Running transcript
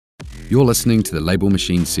You're listening to the Label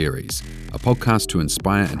Machine series, a podcast to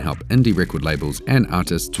inspire and help indie record labels and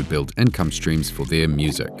artists to build income streams for their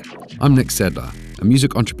music. I'm Nick Sadler, a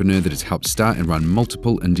music entrepreneur that has helped start and run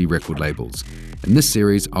multiple indie record labels. In this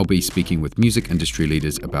series, I'll be speaking with music industry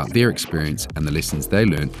leaders about their experience and the lessons they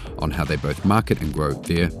learn on how they both market and grow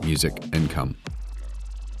their music income.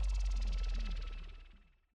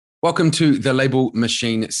 Welcome to the Label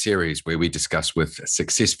Machine series, where we discuss with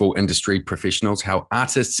successful industry professionals how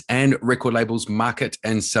artists and record labels market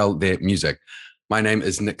and sell their music. My name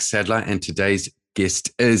is Nick Sadler, and today's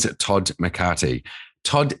guest is Todd McCarty.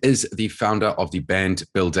 Todd is the founder of the Band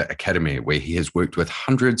Builder Academy, where he has worked with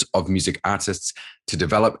hundreds of music artists to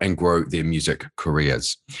develop and grow their music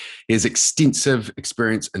careers. He has extensive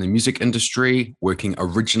experience in the music industry, working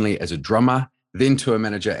originally as a drummer, then tour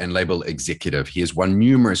manager and label executive. He has won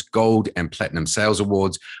numerous gold and platinum sales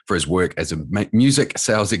awards for his work as a music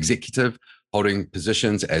sales executive, holding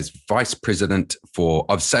positions as vice president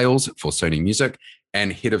of sales for Sony Music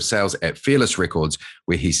and head of sales at Fearless Records,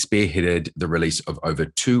 where he spearheaded the release of over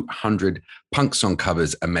 200 punk song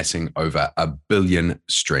covers, amassing over 1 billion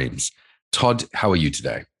streams. Todd, how are you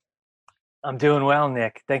today? I'm doing well,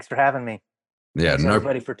 Nick. Thanks for having me. Yeah, Thanks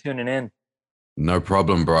everybody for tuning in. No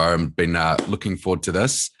problem, bro. I've been looking forward to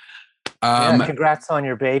this. Congrats on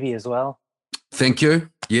your baby as well. Thank you.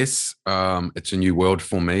 Yes, it's a new world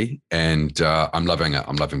for me, and I'm loving it.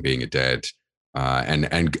 I'm loving being a dad. And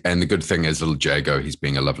the good thing is, little Jago, he's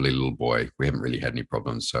being a lovely little boy. We haven't really had any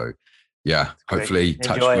problems. So, yeah, hopefully,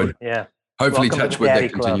 touch wood. Yeah. Hopefully, touch wood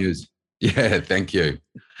that continues. Yeah, thank you.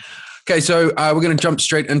 Okay, so we're going to jump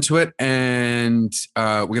straight into it, and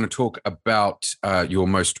we're going to talk about your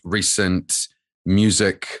most recent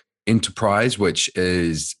music enterprise, which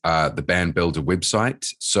is the Band Builder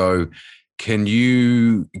website. So can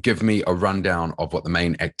you give me a rundown of what the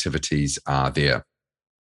main activities are there?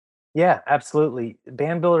 Yeah, absolutely.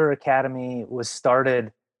 Band Builder Academy was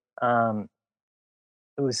started, it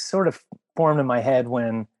was sort of formed in my head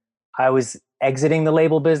when I was exiting the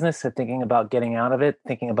label business and thinking about getting out of it,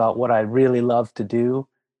 thinking about what I really love to do.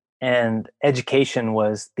 And education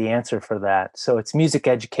was the answer for that. So it's music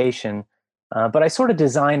education. But I sort of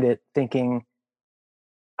designed it thinking,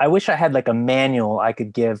 I wish I had like a manual I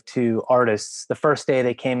could give to artists the first day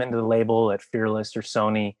they came into the label at Fearless or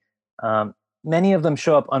Sony. Many of them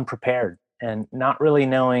show up unprepared and not really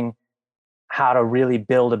knowing how to really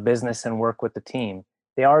build a business and work with the team.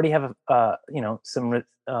 They already have, some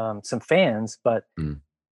fans, but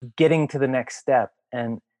getting to the next step.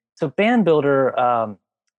 And so Band Builder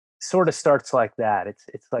sort of starts like that.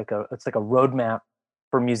 It's like a roadmap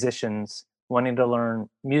for musicians wanting to learn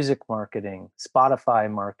music marketing,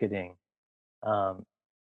 Spotify marketing,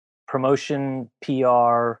 promotion,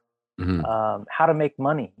 PR, how to make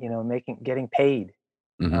money, getting paid.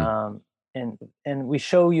 And we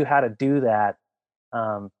show you how to do that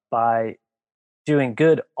by doing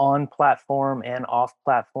good on-platform and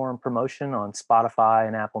off-platform promotion on Spotify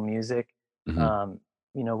and Apple Music.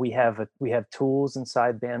 We have tools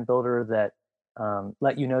inside Band Builder that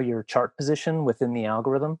let you know your chart position within the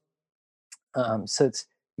algorithm. So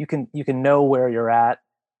you can know where you're at.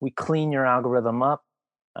 We clean your algorithm up.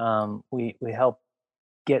 We help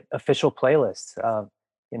get official playlists.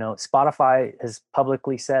 Spotify has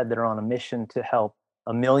publicly said they're on a mission to help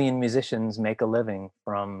 1 million musicians make a living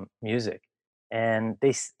from music, and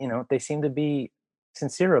they seem to be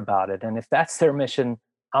sincere about it. And if that's their mission,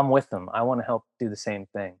 I'm with them. I want to help do the same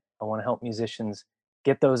thing. I want to help musicians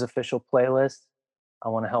get those official playlists. I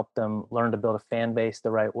want to help them learn to build a fan base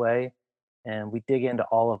the right way. And we dig into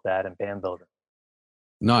all of that in Band Builder.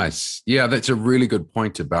 Nice. Yeah, that's a really good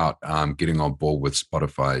point about getting on board with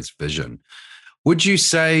Spotify's vision. Would you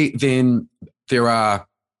say then there are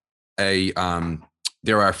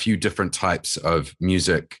a few different types of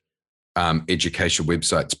music education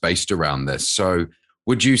websites based around this? So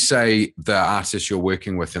would you say the artists you're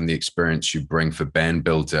working with and the experience you bring for Band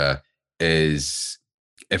Builder is,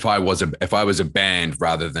 if I was a band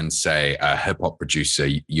rather than say a hip hop producer,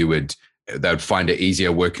 they'd find it easier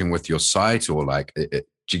working with your site, or like, do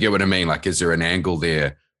you get what I mean? Like, is there an angle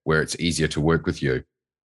there where it's easier to work with you?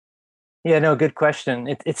 Yeah, no, good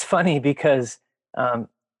question. It's funny because when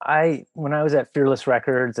I was at Fearless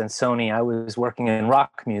Records and Sony, I was working in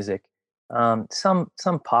rock music, some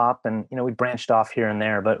pop, and we branched off here and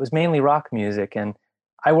there, but it was mainly rock music. And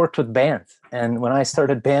I worked with bands, and when I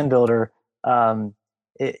started Band Builder, I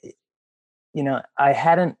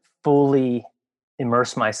hadn't fully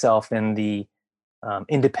immerse myself in the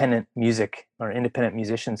independent music or independent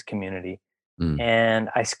musicians community. And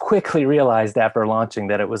I quickly realized after launching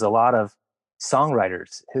that it was a lot of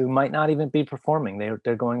songwriters who might not even be performing.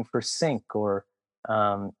 They're going for sync or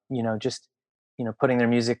just putting their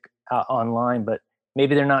music out online, but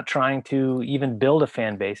maybe they're not trying to even build a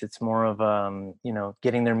fan base. It's more of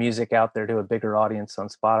getting their music out there to a bigger audience on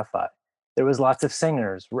Spotify. There was lots of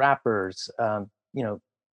singers, rappers,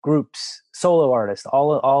 groups, solo artists,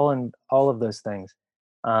 all of those things.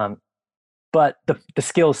 But the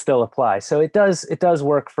skills still apply. So it does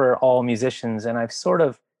work for all musicians. And I've sort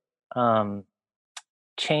of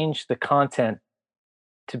changed the content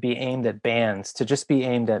to be aimed at bands, to just be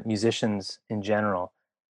aimed at musicians in general.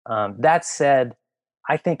 That said,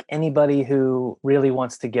 I think anybody who really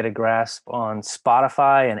wants to get a grasp on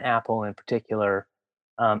Spotify and Apple in particular,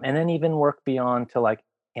 and then even work beyond to like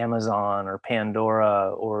Amazon or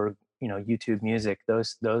Pandora or YouTube Music,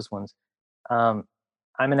 those ones.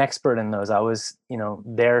 I'm an expert in those. I was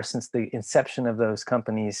there since the inception of those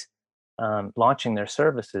companies launching their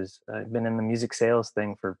services. I've been in the music sales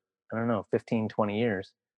thing for, I don't know, 15, 20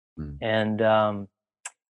 years. And I'm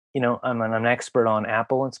an expert on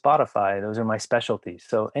Apple and Spotify. Those are my specialties.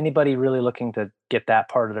 So anybody really looking to get that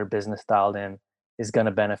part of their business dialed in is going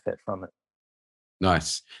to benefit from it.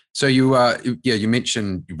 Nice. So you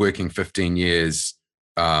mentioned working 15 years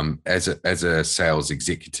as a sales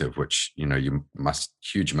executive, which you must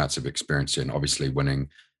huge amounts of experience in, obviously winning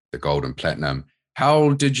the gold and platinum.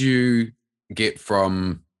 How did you get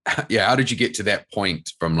from how did you get to that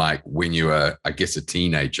point from like when you were, I guess, a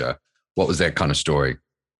teenager? What was that kind of story?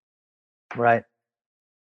 Right.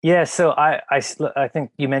 Yeah. So I think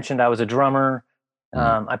you mentioned I was a drummer.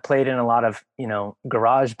 I played in a lot of,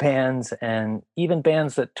 garage bands and even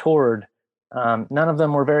bands that toured. None of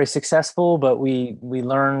them were very successful, but we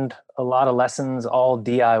learned a lot of lessons, all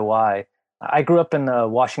DIY. I grew up in the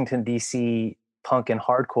Washington, D.C. punk and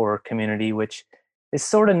hardcore community, which is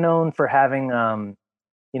sort of known for having, a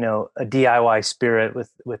DIY spirit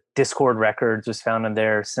with Discord Records was founded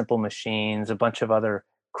there, Simple Machines, a bunch of other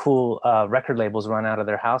cool record labels run out of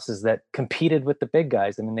their houses that competed with the big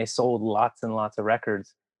guys. I mean, they sold lots and lots of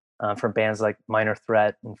records from bands like Minor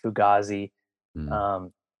Threat and Fugazi.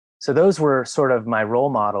 So those were sort of my role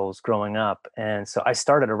models growing up. And so I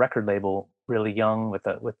started a record label really young with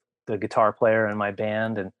the guitar player in my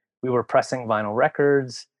band, and we were pressing vinyl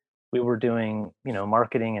records. We were doing,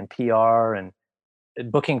 marketing and PR and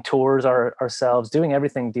booking tours ourselves, doing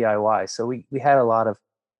everything DIY. So we had a lot of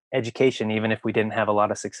education, even if we didn't have a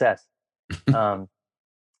lot of success. But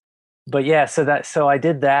yeah, so I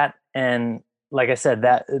did that, and like I said,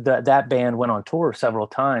 that band went on tour several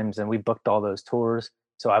times, and we booked all those tours.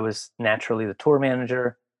 So I was naturally the tour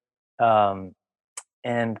manager, and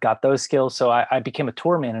got those skills. So I became a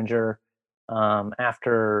tour manager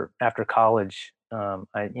after college.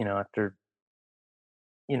 After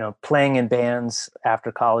playing in bands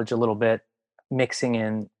after college a little bit, mixing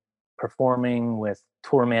in performing with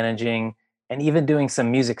tour managing, and even doing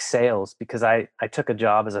some music sales, because I took a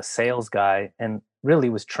job as a sales guy and really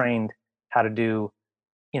was trained how to do,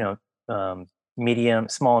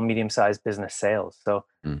 small and medium sized business sales. So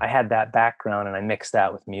I had that background, and I mixed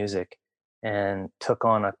that with music and took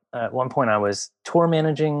on at one point I was tour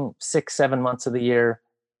managing 6-7 months of the year,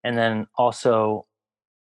 and then also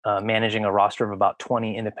managing a roster of about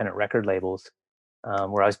 20 independent record labels,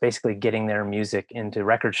 where I was basically getting their music into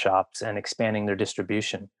record shops and expanding their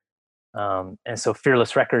distribution. And so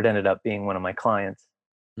Fearless Record ended up being one of my clients.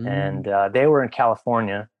 And they were in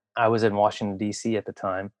California. I was in Washington, D.C. at the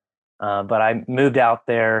time. But I moved out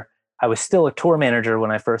there. I was still a tour manager when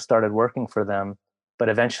I first started working for them, but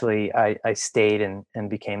eventually I stayed and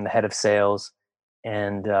became the head of sales.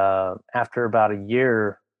 And after about a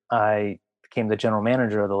year, I became the general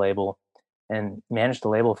manager of the label and managed the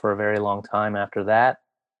label for a very long time after that.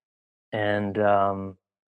 And and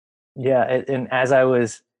as I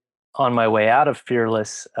was on my way out of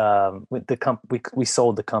Fearless, with we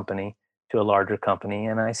sold the company to a larger company,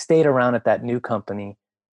 and I stayed around at that new company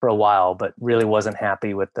for a while, but really wasn't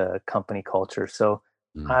happy with the company culture. So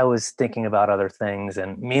I was thinking about other things.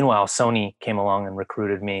 And meanwhile, Sony came along and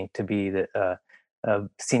recruited me to be the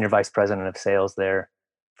senior vice president of sales there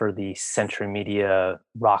for the Century Media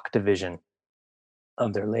rock division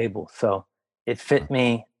of their label. So it fit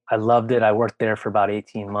me. I loved it. I worked there for about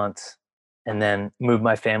 18 months and then moved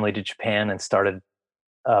my family to Japan and started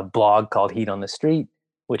a blog called Heat on the Street,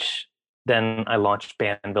 which then I launched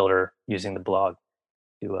Band Builder using the blog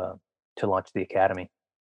to launch the academy.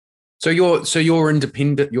 So your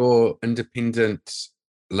independent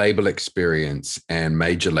label experience and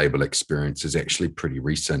major label experience is actually pretty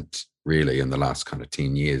recent, really, in the last kind of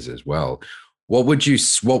 10 years as well. What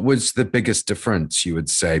was the biggest difference you would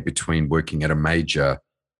say between working at a major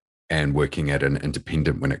and working at an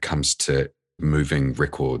independent when it comes to moving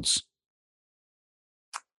records?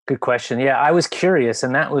 Good question. Yeah, I was curious,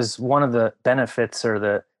 and that was one of the benefits or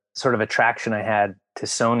the sort of attraction I had to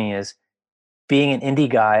Sony is being an indie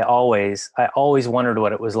guy. I always wondered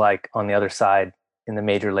what it was like on the other side in the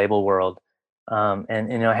major label world.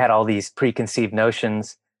 And I had all these preconceived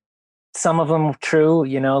notions. Some of them true,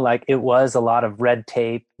 like it was a lot of red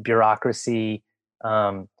tape, bureaucracy,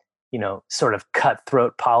 um, sort of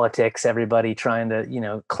cutthroat politics, everybody trying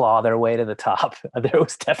to, claw their way to the top. There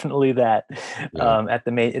was definitely that at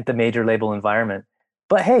the major label environment.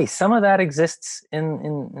 But hey, some of that exists in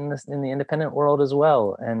the independent world as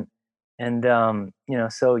well. And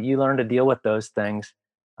so you learn to deal with those things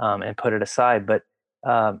and put it aside. But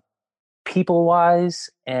people wise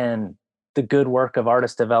and the good work of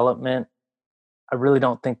artist development, I really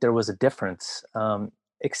don't think there was a difference,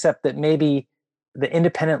 except that maybe the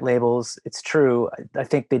independent labels, it's true, I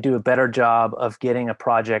think they do a better job of getting a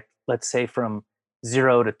project, let's say from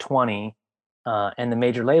 0 to 20, and the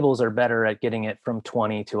major labels are better at getting it from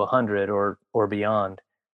 20 to 100 or beyond.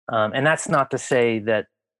 And that's not to say that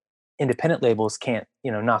independent labels can't,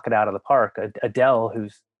 knock it out of the park. Adele,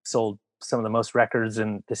 who's sold some of the most records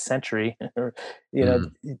in this century, or,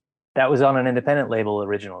 that was on an independent label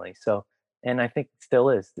originally. So, and I think it still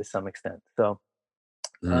is to some extent. So,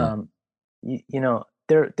 there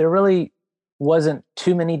really wasn't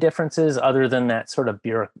too many differences other than that sort of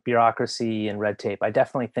bureaucracy and red tape. I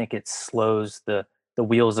definitely think it slows the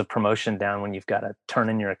wheels of promotion down when you've got to turn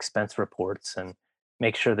in your expense reports and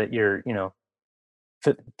make sure that you're,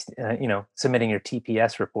 submitting your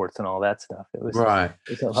TPS reports and all that stuff. It's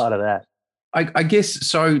a lot of that. I guess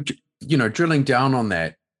so. Drilling down on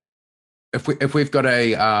that, if we've got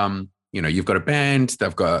you've got a band,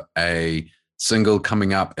 they've got a single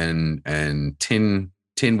coming up in 10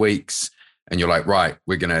 weeks, and you're like, right,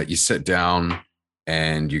 you sit down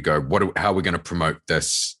and you go, how are we going to promote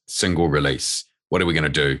this single release? What are we going to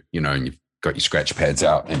do? And you've got your scratch pads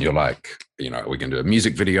out and you're like, we're going to do a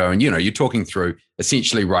music video. And, you're talking through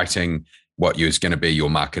essentially writing what is going to be your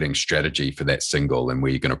marketing strategy for that single and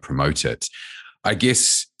where you're going to promote it. I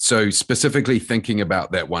guess, so specifically thinking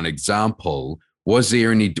about that one example, was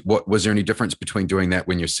there any difference between doing that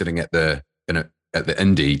when you're sitting at the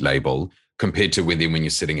indie label compared to when you're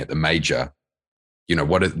sitting at the major?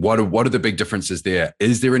 What are the big differences there?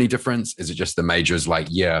 Is there any difference? Is it just the major is like,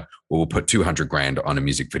 yeah, well, we'll put 200 grand on a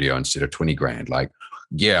music video instead of 20 grand? Like,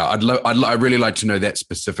 yeah, I'd really like to know that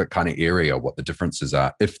specific kind of area, what the differences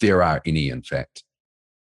are, if there are any, in fact.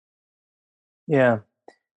 Yeah.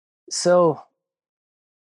 So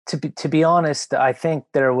to be honest, I think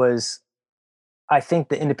the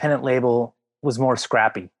independent label was more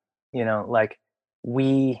scrappy, like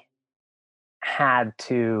we had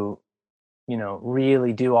to,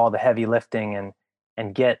 really do all the heavy lifting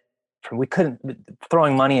and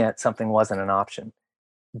throwing money at something wasn't an option.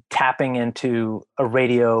 Tapping into a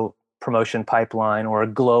radio promotion pipeline or a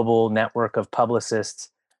global network of publicists,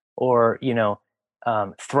 or,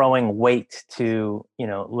 throwing weight to,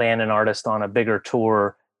 land an artist on a bigger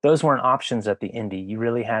tour, those weren't options at the indie. You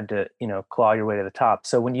really had to, claw your way to the top.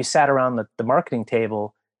 So when you sat around the marketing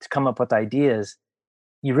table to come up with ideas,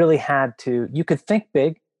 you really you could think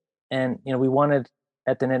big. And, we wanted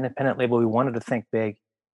at an independent label, we wanted to think big,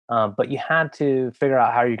 but you had to figure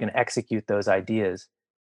out how you're going to execute those ideas.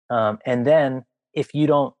 And then if you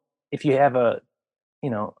have a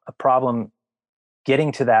problem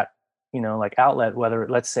getting to that, like outlet, whether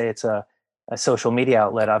let's say it's a social media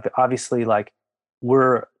outlet, obviously like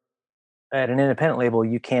we're at an independent label,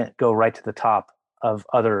 you can't go right to the top of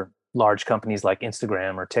other large companies like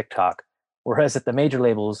Instagram or TikTok. Whereas at the major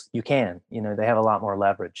labels, you can, they have a lot more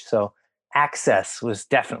leverage. So access was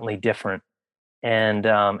definitely different. And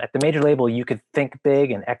at the major label, you could think big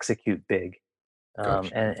and execute big.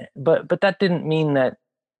 Gotcha. But that didn't mean that,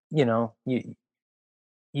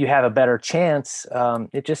 you have a better chance.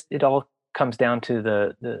 It all comes down to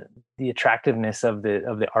the attractiveness of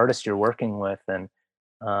the artist you're working with. And,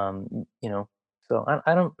 so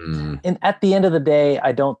I don't, and at the end of the day,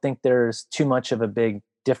 I don't think there's too much of a big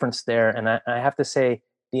difference there. And I have to say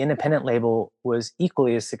the independent label was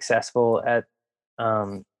equally as successful at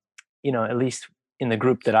least in the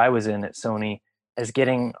group that I was in at Sony, as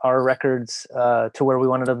getting our records to where we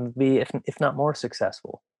wanted them to be, if not more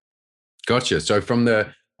successful. Gotcha. So from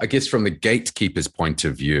the gatekeeper's point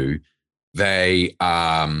of view, they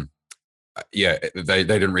they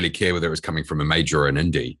didn't really care whether it was coming from a major or an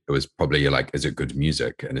indie. It was probably like, is it good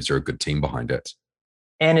music and is there a good team behind it?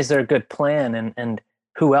 And is there a good plan, and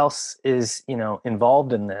who else is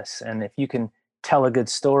involved in this? And if you can tell a good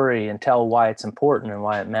story and tell why it's important and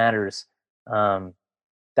why it matters.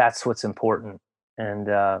 That's what's important. And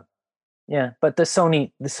yeah, but the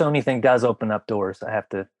Sony thing does open up doors. I have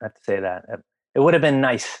to say that it would have been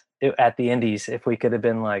nice at the Indies if we could have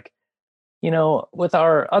been like, with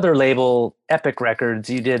our other label, Epic Records,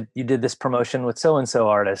 you did this promotion with so and so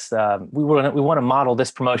artist. We want to model this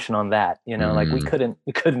promotion on that. Like we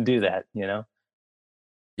couldn't do that.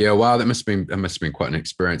 Yeah, wow, that must have been quite an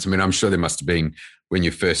experience. I mean, I'm sure there must have been when you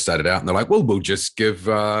first started out, and they're like, "Well, we'll just give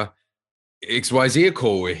XYZ a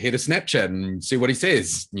call, hit a Snapchat, and see what he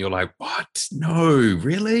says." And you're like, "What? No,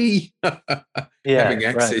 really?" Yeah, having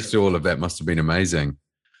access to all of that must have been amazing.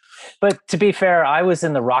 But to be fair, I was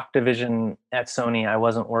in the rock division at Sony. I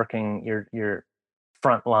wasn't working your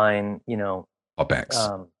frontline, pop acts,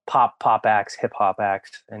 pop acts, hip hop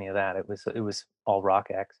acts, any of that. It was all rock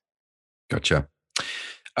acts. Gotcha.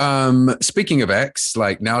 Speaking of acts,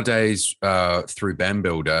 like nowadays, through Band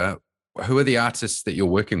Builder, who are the artists that you're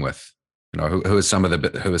working with? Who are some of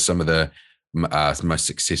the most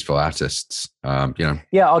successful artists?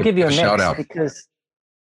 Yeah, I'll give you a mix shout out. Because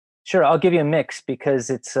sure, I'll give you a mix because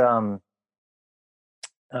it's it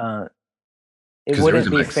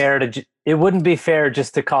wouldn't be fair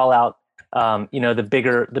just to call out the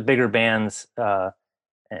bigger bands,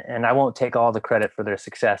 and I won't take all the credit for their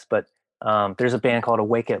success, but there's a band called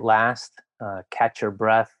Awake at Last, Catch Your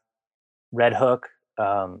Breath, Red Hook.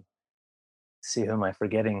 See, who am I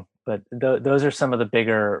forgetting? But those are some of the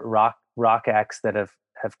bigger rock acts that have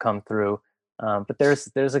come through. But there's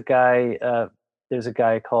a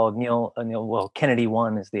guy called Neil. Well, Kennedy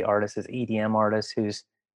One is the artist, is EDM artist who's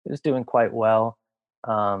doing quite well.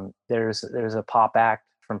 There's a pop act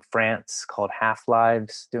from France called Half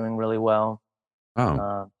Lives doing really well.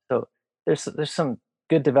 Oh, so there's some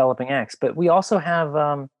good developing acts, but we also have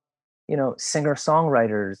singer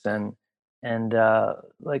songwriters and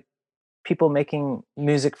like people making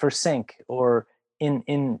music for sync or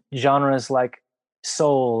in genres like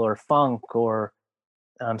soul or funk or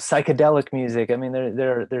psychedelic music. I mean,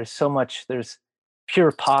 there's so much. There's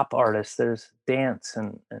pure pop artists. There's dance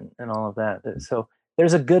and all of that. So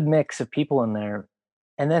there's a good mix of people in there.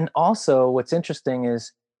 And then also, what's interesting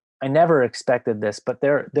is I never expected this, but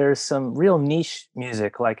there's some real niche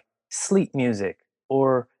music like sleep music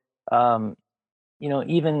or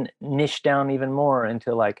even niche down even more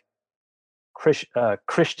into like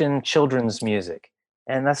Christian children's music.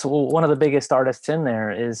 And that's one of the biggest artists in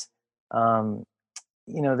there is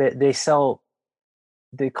they sell,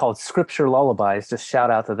 they called scripture lullabies. Just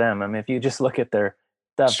shout out to them. I mean, if you just look at their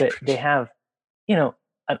stuff, they have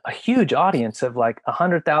a huge audience of like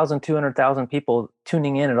 100,000 200,000 people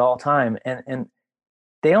tuning in at all time, and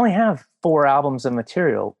they only have 4 albums of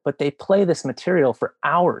material, but they play this material for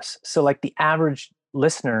hours. So like the average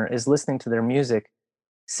listener is listening to their music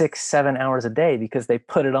 6-7 hours a day because they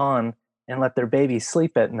put it on and let their baby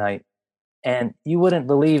sleep at night. And you wouldn't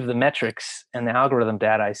believe the metrics and the algorithm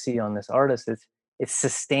data I see on this artist. It's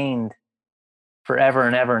sustained forever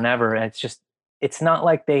and ever and ever. And it's not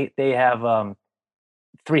like they have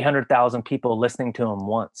 300,000 people listening to them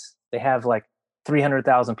once. They have like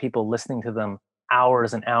 300,000 people listening to them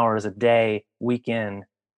hours and hours a day, week in,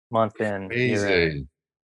 month in, year in.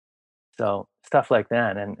 So stuff like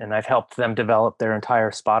that. And I've helped them develop their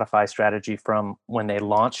entire Spotify strategy from when they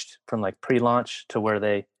launched, from like pre-launch to where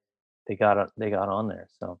they got on there.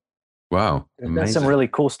 So wow, there's some really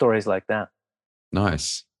cool stories like that.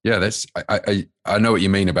 Nice. Yeah, that's I know what you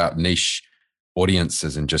mean about niche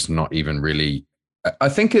audiences and just not even really. I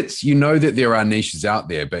think it's that there are niches out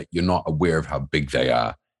there, but you're not aware of how big they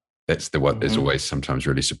are. That's what is always sometimes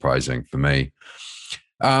really surprising for me.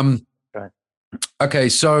 Right. Okay,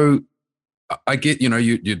 so I get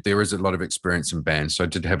you there is a lot of experience in bands, so I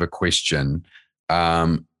did have a question.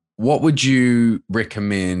 What would you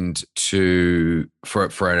recommend for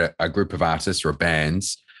a group of artists or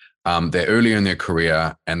bands? They're earlier in their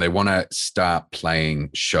career and they want to start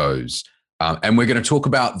playing shows. And we're going to talk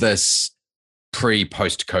about this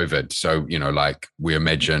post COVID. So, like we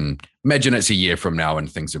imagine it's a year from now and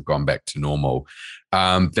things have gone back to normal.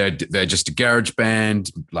 They're just a garage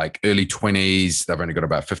band, like early 20s. They've only got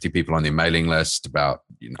about 50 people on their mailing list, about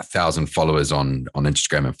 1,000 followers on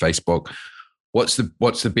Instagram and Facebook. What's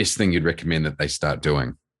the best thing you'd recommend that they start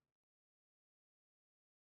doing?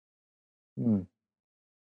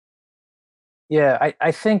 Yeah,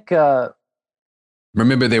 I think.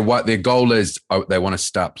 Remember, their goal is they want to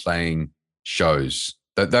start playing shows.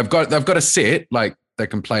 They've got a set, like they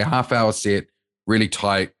can play a half-hour set, really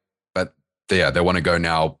tight, but they want to go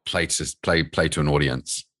now play to an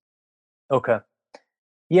audience. Okay.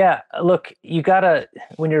 Yeah, look, you gotta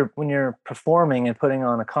when you're performing and putting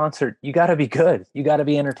on a concert, you gotta be good. You gotta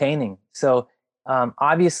be entertaining. So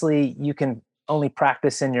obviously, you can only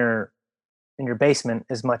practice in your basement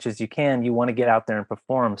as much as you can. You want to get out there and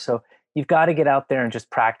perform. So you've got to get out there and just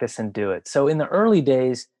practice and do it. So in the early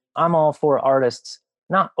days, I'm all for artists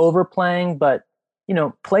not overplaying, but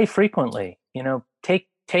play frequently.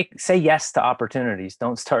 Say yes to opportunities.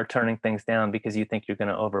 Don't start turning things down because you think you're going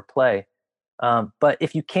to overplay. But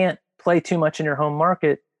if you can't play too much in your home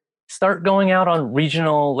market, start going out on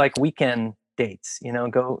regional like weekend dates.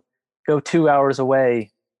 Go 2 hours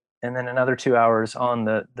away and then another 2 hours on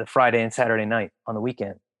the Friday and Saturday night on the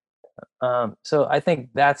weekend. So I think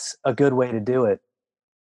that's a good way to do it.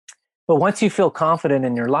 But once you feel confident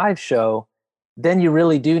in your live show, then you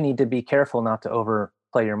really do need to be careful not to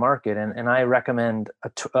overplay your market. And I recommend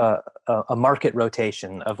a market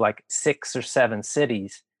rotation of like 6 or 7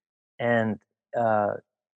 cities. And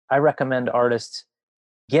I recommend artists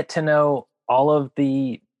get to know all of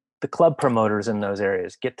the club promoters in those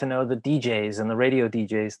areas, get to know the DJs and the radio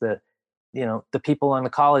DJs, the people on the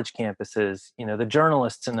college campuses, the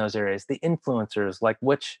journalists in those areas, the influencers, like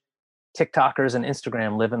which TikTokers and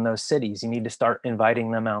Instagram live in those cities. You need to start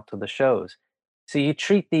inviting them out to the shows. So you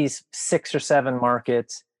treat these 6 or 7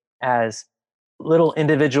 markets as little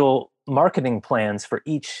individual marketing plans for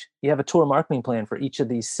each. You have a tour marketing plan for each of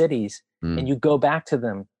these cities, and you go back to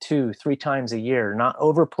them 2, 3 times a year, not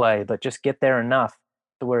overplay, but just get there enough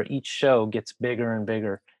to where each show gets bigger and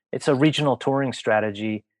bigger. It's a regional touring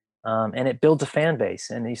strategy, and it builds a fan base,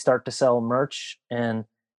 and you start to sell merch. And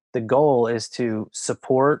the goal is to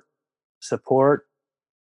support,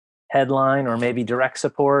 headline, or maybe direct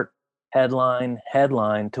support, headline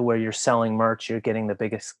to where you're selling merch, you're getting the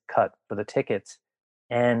biggest cut for the tickets.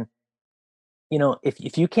 And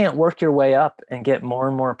if you can't work your way up and get more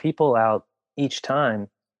and more people out each time,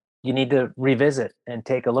 you need to revisit and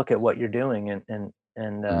take a look at what you're doing and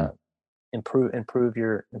improve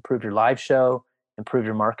your live show, improve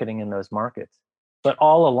your marketing in those markets. But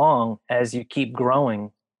all along, as you keep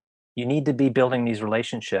growing, you need to be building these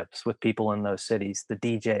relationships with people in those cities, the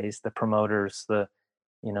DJs, the promoters,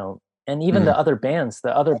 and even Mm. the other bands.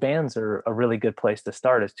 The other bands are a really good place to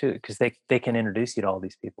start as too, because they can introduce you to all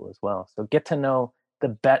these people as well. So get to know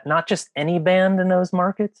not just any band in those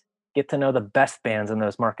markets, get to know the best bands in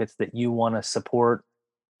those markets that you want to support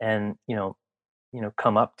and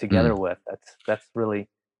come up together Mm. with. That's really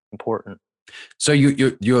important. So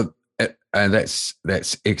you're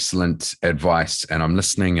that's excellent advice, and I'm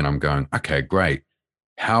listening and I'm going, okay, great.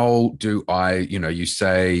 How do I, you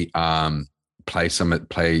say, play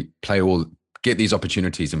all, get these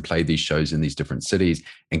opportunities and play these shows in these different cities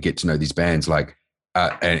and get to know these bands, like,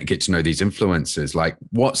 and get to know these influencers. Like,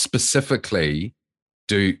 what specifically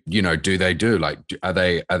do they do? Like, are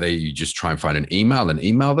they you just try and find an email and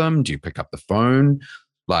email them? Do you pick up the phone?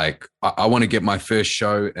 Like, I want to get my first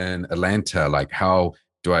show in Atlanta. Like, how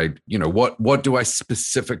do I, what do I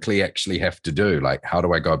specifically actually have to do? Like, how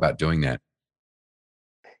do I go about doing that?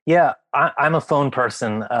 Yeah, I'm a phone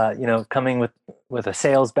person. Coming with a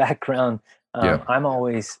sales background, Yeah. I'm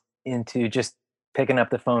always into just picking up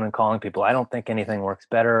the phone and calling people. I don't think anything works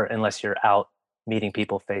better unless you're out meeting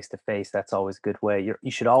people face to face. That's always a good way.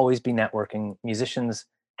 You should always be networking. Musicians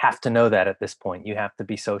have to know that at this point. You have to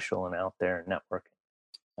be social and out there and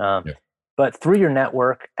networking. Yeah. But through your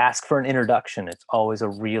network, ask for an introduction. It's always a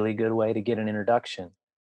really good way to get an introduction.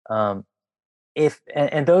 Um, if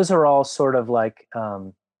and those are all sort of like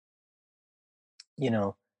you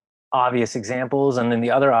know obvious examples, and then the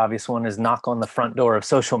other obvious one is knock on the front door of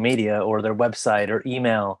social media or their website or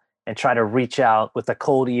email and try to reach out with a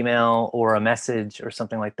cold email or a message or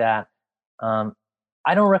something like that. um,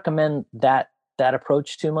 I don't recommend that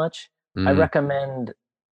approach too much. I Mm. recommend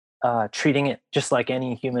treating it just like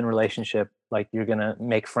any human relationship, like you're gonna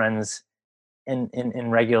make friends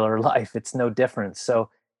in regular life. It's no different. So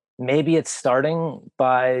maybe it's starting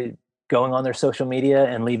by going on their social media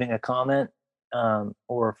and leaving a comment,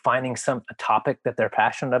 or finding a topic that they're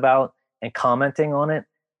passionate about and commenting on it.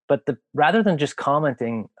 But rather than just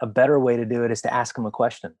commenting, a better way to do it is to ask them a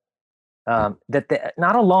question.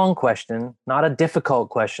 Not a long question, not a difficult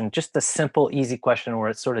question, just a simple, easy question where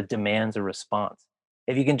it sort of demands a response.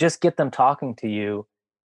 If you can just get them talking to you,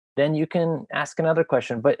 then you can ask another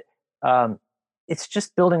question. But um, it's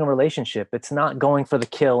just building a relationship. It's not going for the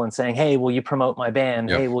kill and saying, "Hey, will you promote my band?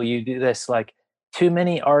 Yeah. Hey, will you do this?" Like too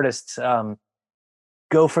many artists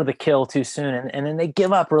go for the kill too soon, and then they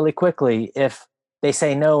give up really quickly if they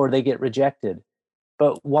say no or they get rejected.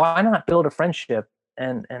 But why not build a friendship?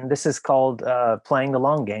 And this is called playing the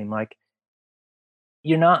long game. Like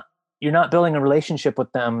you're not you're not building a relationship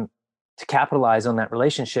with them to capitalize on that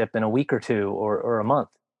relationship in a week or two, or a month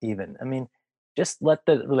even. I mean, just let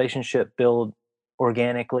the relationship build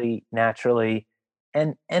organically, naturally,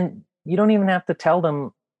 and you don't even have to tell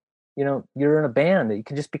them, you're in a band. You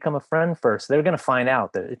can just become a friend first. They're going to find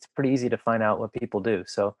out. That it's pretty easy to find out what people do.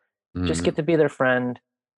 So just Mm-hmm. get to be their friend,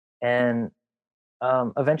 and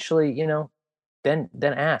eventually, then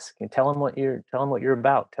ask and tell them what you're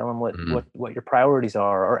about. Tell them what your priorities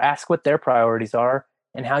are, or ask what their priorities are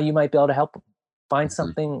and how you might be able to help them. Find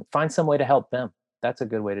some way to help them. That's a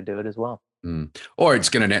good way to do it as well. Or it's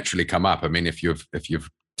going to naturally come up. I mean, if you've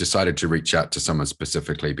decided to reach out to someone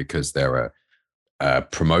specifically because they're a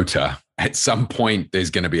promoter, at some point there's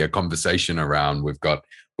going to be a conversation around,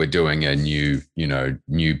 we're doing a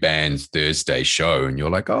new bands Thursday show, and you're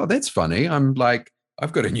like, oh, that's funny. I'm like,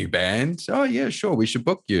 I've got a new band. Oh yeah, sure, we should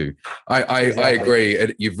book you. I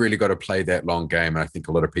agree. You've really got to play that long game, and I think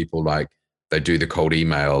a lot of people, like, they do the cold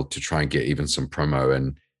email to try and get even some promo,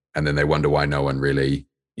 and then they wonder why no one really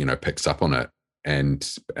picks up on it. And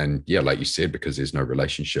yeah, like you said, because there's no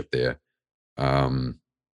relationship there. um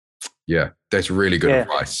yeah, that's really good Yeah.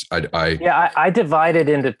 advice. I divide it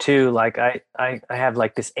into two. Like I have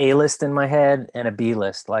like this A list in my head and a B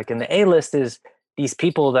list. Like, and the A list is these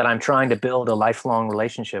people that I'm trying to build a lifelong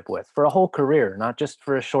relationship with for a whole career, not just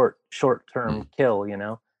for a short term kill,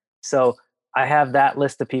 So I have that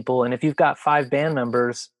list of people. And if you've got 5 band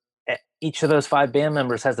members, each of those 5 band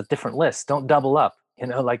members has a different list. Don't double up,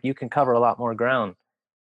 like you can cover a lot more ground.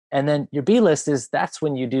 And then your B list that's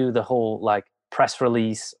when you do the whole like press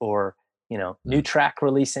release, or new track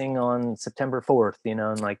releasing on September 4th,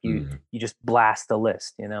 and like you just blast the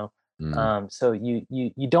list. So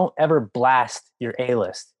you don't ever blast your A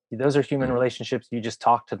list. Those are human relationships. You just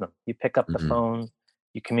talk to them. You pick up the phone.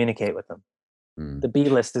 You communicate with them. The B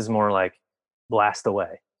list is more like blast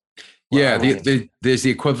away. Yeah, there's the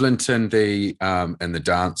equivalent in the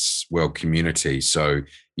dance world community. So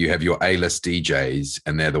you have your A-list DJs,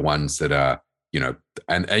 and they're the ones that are,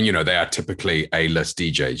 and they are typically A-list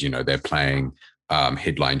DJs. They're playing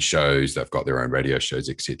headline shows, they've got their own radio shows,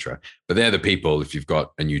 etc. But they're the people, if you've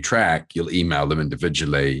got a new track, you'll email them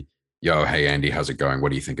individually. Yo, hey Andy, how's it going? What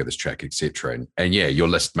do you think of this track, etc. And yeah, your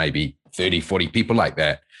list maybe 30, 40 people like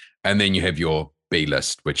that. And then you have your B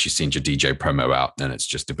list, which you send your DJ promo out, and it's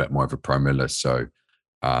just a bit more of a promo list. So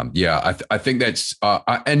yeah, I think that's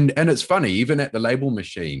and it's funny, even at the label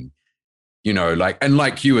machine,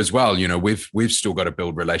 like you as well, we've still got to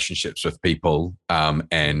build relationships with people,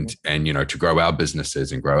 and to grow our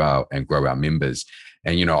businesses and grow our members.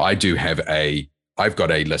 And I've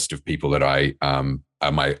got a list of people that I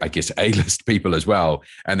are my, I guess, A list people as well,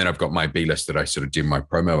 and then I've got my B list that I sort of do my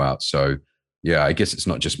promo out. So yeah, I guess it's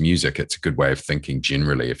not just music; it's a good way of thinking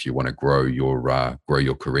generally if you want to grow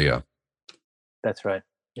your career. That's right.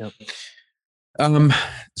 Yep.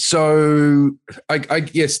 So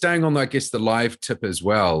yeah, staying on, I guess, the live tip as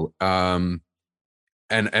well. And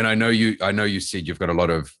I know you said you've got a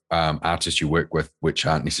lot of artists you work with which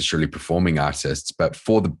aren't necessarily performing artists, but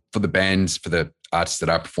for the bands, for the artists that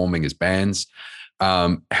are performing as bands,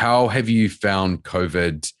 how have you found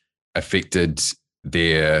COVID affected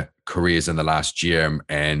their careers in the last year,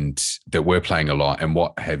 and that we're playing a lot, and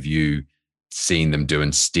what have you seen them do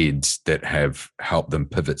instead that have helped them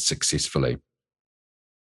pivot successfully?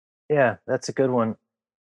 Yeah, that's a good one.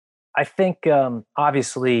 I think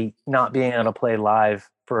obviously not being able to play live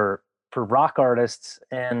for rock artists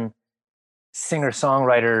and singer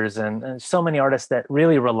songwriters, and so many artists that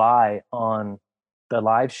really rely on the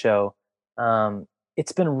live show.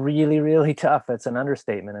 It's been really, really tough. It's an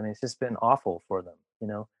understatement. I mean, it's just been awful for them.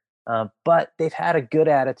 But they've had a good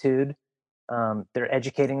attitude. They're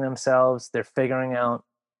educating themselves. They're figuring out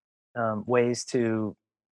ways to,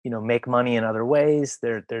 make money in other ways.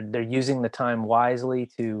 They're using the time wisely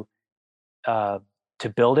uh, to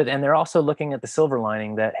build it, and they're also looking at the silver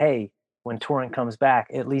lining that, hey, when touring comes back,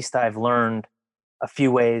 at least I've learned a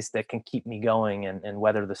few ways that can keep me going and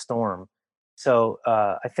weather the storm. So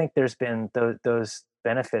I think there's been those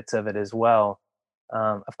benefits of it as well.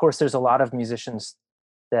 Of course, there's a lot of musicians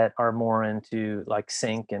that are more into like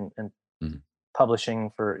sync and Mm.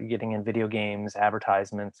 publishing for getting in video games,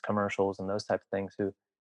 advertisements, commercials, and those type of things. Who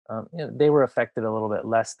they were affected a little bit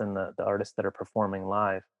less than the artists that are performing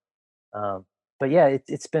live. Um, but yeah,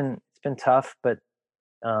 it's been tough, but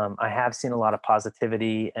I have seen a lot of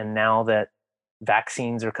positivity, and now that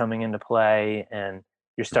vaccines are coming into play, and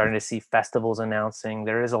you're starting to see festivals announcing,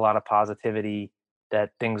 there is a lot of positivity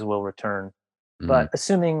that things will return. Mm. But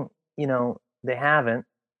assuming they haven't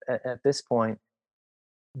at this point,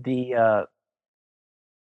 the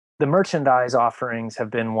the merchandise offerings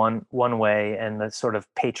have been one way, and the sort of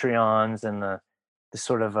Patreons and the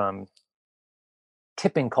sort of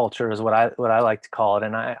tipping culture is what I like to call it.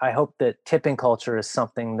 And I hope that tipping culture is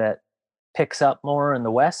something that picks up more in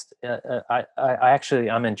the West. I actually,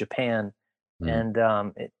 I'm in Japan, Mm.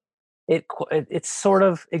 and it sort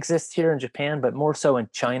of exists here in Japan, but more so in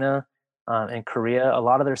China and Korea. A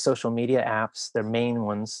lot of their social media apps, their main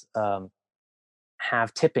ones,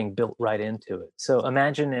 have tipping built right into it. So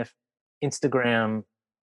imagine if Instagram,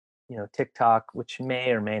 TikTok, which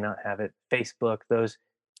may or may not have it, Facebook, those,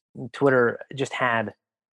 Twitter, just had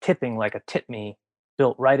tipping, like a tip me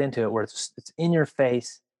built right into it, where it's in your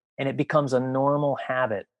face, and it becomes a normal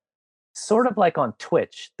habit, sort of like on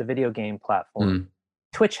Twitch, the video game platform. Mm.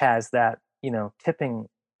 Twitch has that, tipping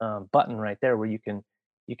button right there, where you can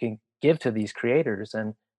give to these creators.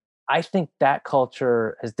 And I think that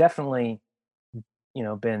culture has definitely,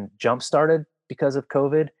 been jump started because of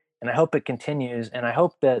COVID, and I hope it continues. And I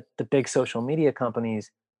hope that the big social media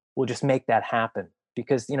companies will just make that happen,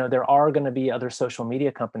 because there are going to be other social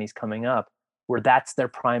media companies coming up where that's their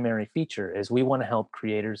primary feature, is we want to help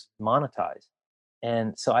creators monetize.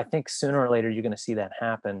 And so I think sooner or later you're going to see that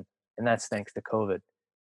happen, and that's thanks to COVID.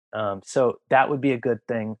 So that would be a good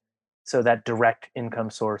thing. So that direct income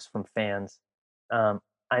source from fans.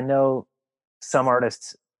 I know some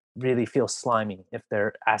artists really feel slimy if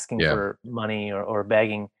they're asking Yeah. for money or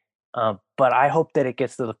begging, but I hope that it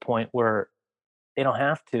gets to the point where they don't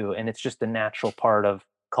have to, and it's just a natural part of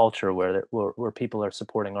culture where people are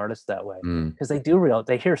supporting artists that way, Mm. because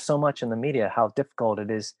they hear so much in the media how difficult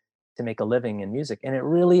it is to make a living in music, and it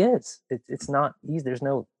really is. It's not easy. There's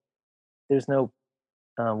no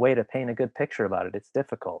way to paint a good picture about it. It's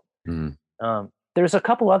difficult. Mm. There's a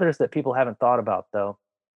couple others that people haven't thought about, though,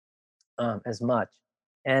 as much.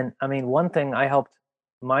 And I mean, one thing I helped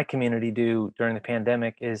my community do during the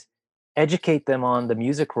pandemic is educate them on the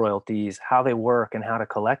music royalties, how they work, and how to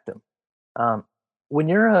collect them. Um, when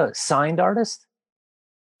you're a signed artist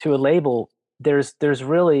to a label, there's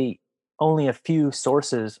really only a few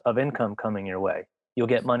sources of income coming your way. You'll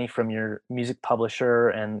get money from your music publisher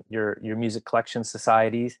and your music collection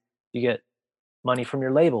societies. You get money from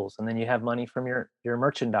your labels, and then you have money from your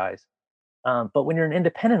merchandise. But when you're an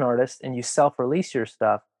independent artist and you self-release your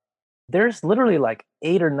stuff, there's literally like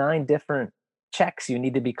 8 or 9 different checks you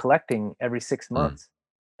need to be collecting every six Mm. months.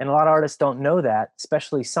 And a lot of artists don't know that,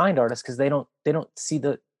 especially signed artists, because they don't see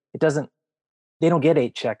it doesn't they don't get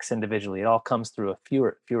 8 checks individually. It all comes through a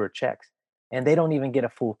fewer checks, and they don't even get a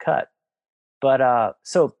full cut. But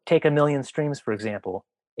so take 1 million streams, for example.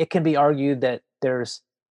 It can be argued that there's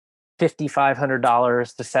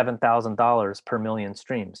 $5,500 to $7,000 per million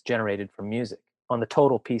streams generated from music on the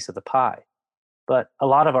total piece of the pie. But a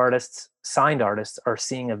lot of artists, signed artists, are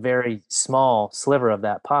seeing a very small sliver of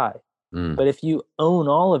that pie. Mm. But if you own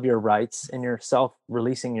all of your rights and you're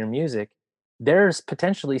self-releasing your music, there's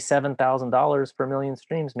potentially $7,000 per million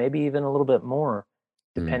streams, maybe even a little bit more,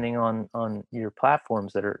 Mm. depending on your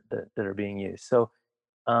platforms that are being used. So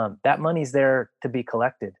that money's there to be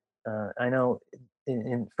collected. I know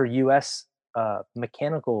for U.S.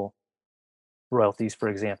 Mechanical royalties, for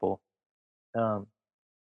example, um,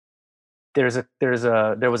 there was a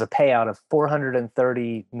payout of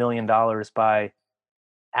 $430 million by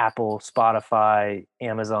Apple, Spotify,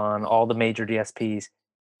 Amazon, all the major DSPs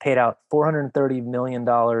paid out $430 million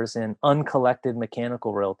in uncollected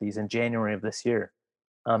mechanical royalties in January of this year,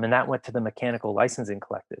 and that went to the Mechanical Licensing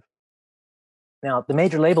Collective. Now, the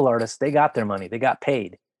major label artists, they got their money, they got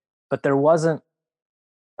paid, but there wasn't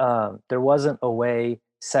a way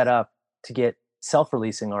set up to get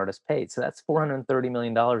self-releasing artists paid. So that's $430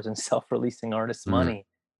 million in self-releasing artists' Mm. money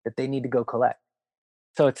that they need to go collect.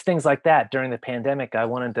 So it's things like that. During the pandemic, I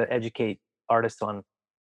wanted to educate artists on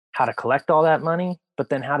how to collect all that money, but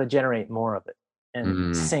then how to generate more of it. And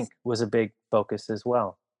Mm. sync was a big focus as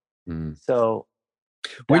well. Mm. So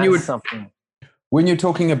When you that's were something. When you're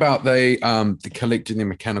talking about the collecting the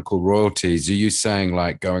mechanical royalties, are you saying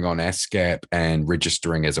like going on ASCAP and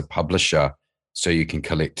registering as a publisher so you can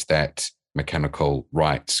collect that mechanical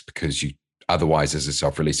rights, because you otherwise as a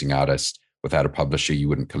self-releasing artist without a publisher you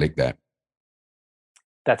wouldn't collect that?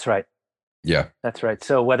 That's right. Yeah, That's right.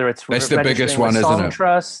 So whether it's that's the biggest registering with one, isn't Song it?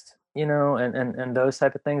 Trust, and those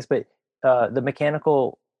type of things, but the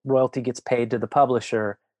mechanical royalty gets paid to the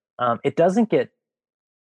publisher. It doesn't get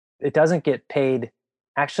paid.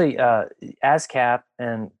 Actually, ASCAP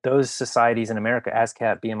and those societies in America,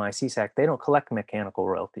 ASCAP, BMI, CSAC, they don't collect mechanical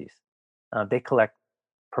royalties. They collect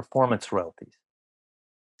performance royalties.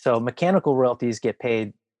 So mechanical royalties get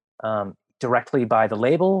paid directly by the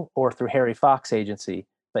label or through Harry Fox agency,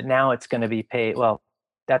 but now it's going to be paid. Well,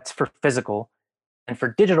 That's for physical. And for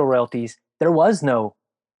digital royalties, there was no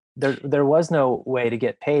way to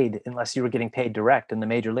get paid unless you were getting paid direct, and the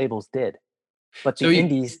major labels did, but the So you,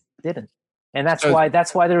 indies didn't. And that's so why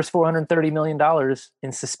there was $430 million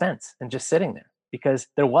in suspense and just sitting there, because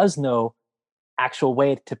there was no actual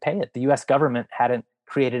way to pay it. The US government hadn't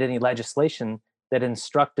created any legislation that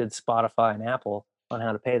instructed Spotify and Apple on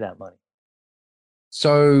how to pay that money.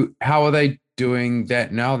 So how are they doing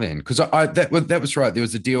that now then? Because that was right. There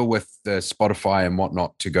was a deal with the Spotify and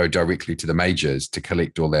whatnot to go directly to the majors to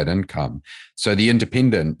collect all that income. So the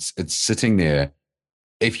independents, it's sitting there.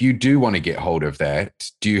 If you do want to get hold of that,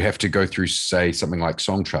 do you have to go through, say, something like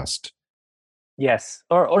Song Trust? Yes,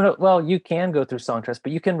 or well, you can go through Songtrust,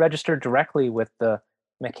 but you can register directly with the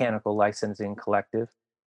Mechanical Licensing Collective.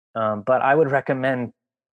 But I would recommend,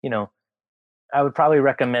 you know, I would probably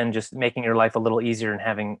recommend just making your life a little easier and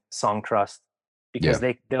having Songtrust, because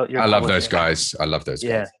Yeah, your I love those publishing. guys. I love those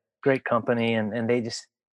Yeah, guys. great company, and they just,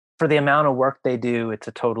 for the amount of work they do, it's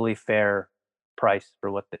a totally fair price for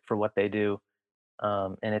what they do.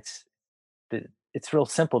 And it's real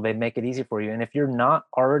simple. They make it easy for you. And if you're not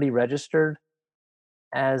already registered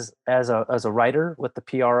as a writer with the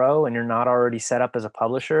PRO, and you're not already set up as a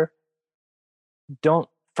publisher, don't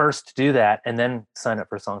first do that and then sign up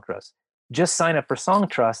for Songtrust. Just sign up for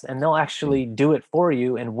Songtrust, and they'll Mm, actually do it for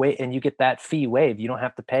you, and wait, and you get that fee waived. You don't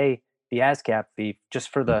have to pay the ASCAP fee just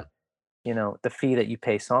for mm, the fee that you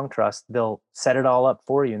pay Songtrust. They'll set it all up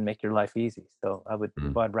for you and make your life easy. So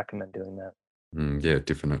mm. I'd recommend doing that. Yeah,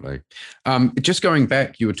 definitely. Just going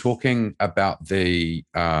back, you were talking about the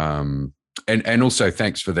and also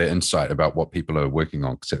thanks for the insight about what people are working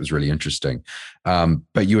on, because it was really interesting.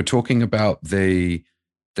 But you were talking about the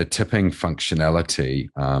tipping functionality,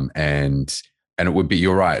 and it would be,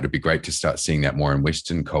 you're right, it'd be great to start seeing that more in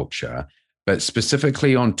Western culture, but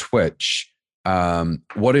specifically on Twitch.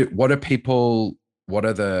 What are people what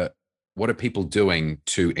are people doing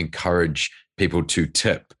to encourage people to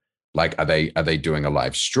tip? Like, are they doing a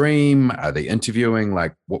live stream? Are they interviewing?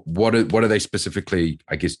 Like, what are they specifically,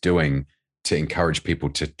 I guess, doing to encourage people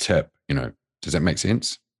to tip? Does that make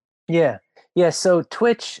sense? Yeah, yeah. So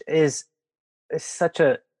Twitch is such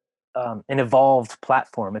an evolved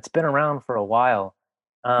platform. It's been around for a while,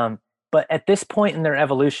 um, but at this point in their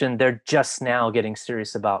evolution, they're just now getting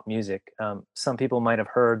serious about music. Some people might have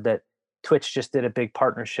heard that Twitch just did a big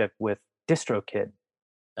partnership with DistroKid.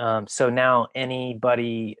 So now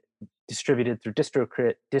anybody distributed through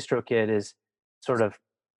DistroKid is sort of,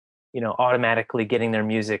 automatically getting their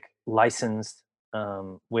music licensed,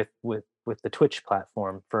 with the Twitch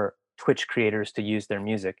platform for Twitch creators to use their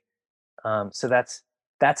music. So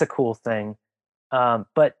that's a cool thing.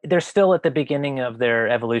 But they're still at the beginning of their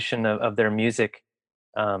evolution of their music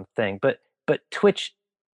thing. But Twitch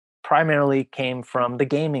primarily came from the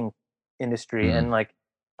gaming industry, Mm, and like,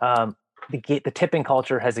 um, the tipping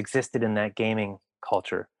culture has existed in that gaming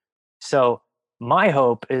culture. So my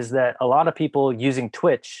hope is that a lot of people using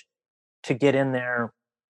Twitch to get in there,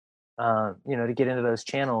 to get into those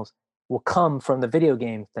channels, will come from the video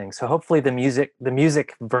game thing. So hopefully the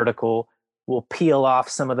music vertical will peel off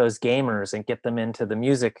some of those gamers and get them into the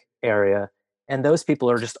music area. And those people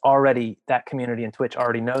are just already, that community in Twitch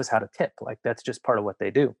already knows how to tip. Like, that's just part of what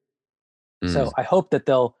they do. mm, So I hope that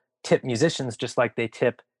they'll tip musicians just like they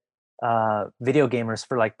tip video gamers,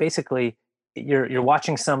 for, like, basically you're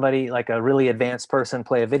watching somebody, like a really advanced person,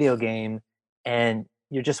 play a video game, and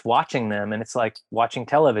you're just watching them, and it's like watching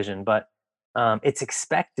television. But it's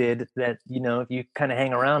expected that, if you kind of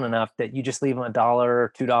hang around enough, that you just leave them $1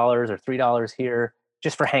 or $2 or $3 here,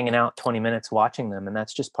 just for hanging out 20 minutes watching them, and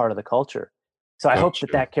that's just part of the culture. So I hope that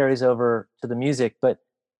gotcha. that carries over to the music. But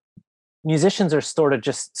musicians are sort of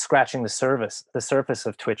just scratching the surface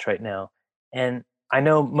of Twitch right now. And I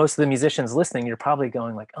know most of the musicians listening, you're probably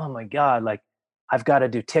going like, "Oh my God, like, I've got to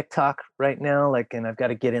do TikTok right now, like, and I've got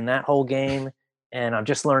to get in that whole game, and I'm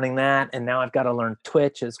just learning that, and now I've got to learn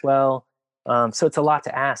Twitch as well." So it's a lot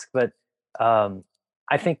to ask, but um,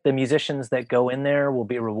 I think the musicians that go in there will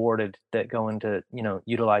be rewarded, that go into,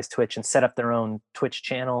 utilize Twitch and set up their own Twitch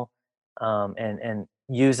channel, and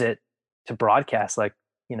use it to broadcast, like,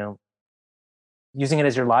 you know using it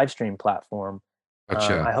as your live stream platform.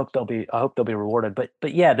 Gotcha. I hope they'll be rewarded.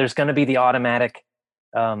 But yeah, there's going to be the automatic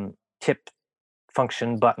tip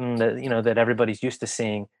function button that everybody's used to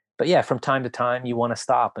seeing. But yeah, from time to time, you want to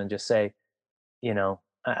stop and just say,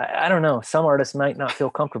 I don't know. Some artists might not feel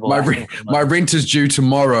comfortable My rent, asking for my money. rent is due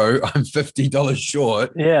tomorrow. I'm $50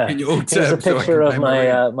 short. Yeah, Can you all here's a tip so I picture can of pay my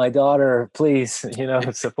rent? my daughter. Please,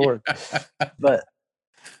 support. But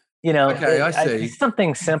Okay, I see. it's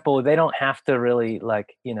something simple. They don't have to really,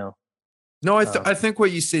 like, No, I think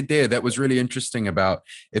what you said there, that was really interesting about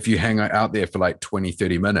if you hang out there for like 20,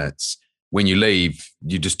 30 minutes, when you leave,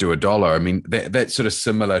 you just do $1. I mean, that's sort of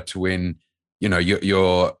similar to when,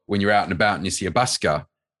 when you're out and about and you see a busker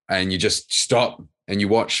and you just stop and you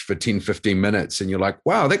watch for 10, 15 minutes and you're like,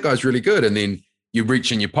 wow, that guy's really good. And then you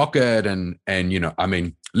reach in your pocket and, I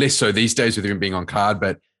mean, less so these days with everything being on card,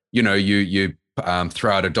 but, you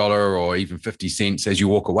throw out $1 or even 50 cents as you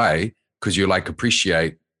walk away because you like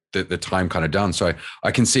appreciate the time kind of done. So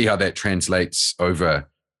I can see how that translates over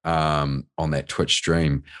on that Twitch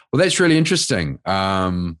stream. Well, that's really interesting.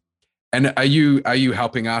 And are you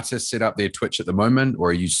helping artists set up their Twitch at the moment, or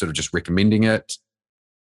are you sort of just recommending it?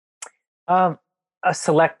 A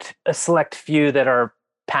select few that are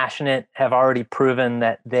passionate have already proven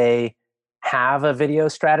that they have a video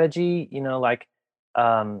strategy. Like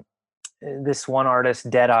this one artist,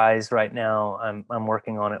 Dead Eyes, right now. I'm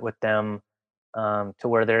working on it with them. To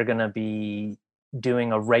where they're going to be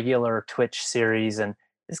doing a regular Twitch series, and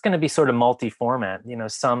it's going to be sort of multi-format.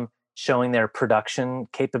 Some showing their production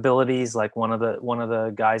capabilities. Like one of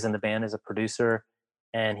the guys in the band is a producer,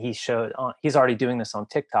 and he's already doing this on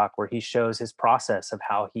TikTok, where he shows his process of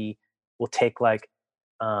how he will take like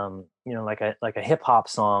like a hip hop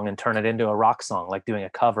song and turn it into a rock song, like doing a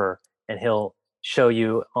cover, and he'll show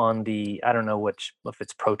you on the, I don't know if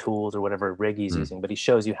it's Pro Tools or whatever rig he's using, but he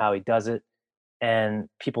shows you how he does it, and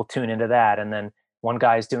people tune into that. And then one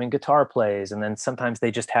guy's doing guitar plays, and then sometimes they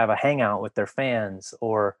just have a hangout with their fans,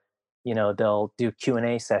 or they'll do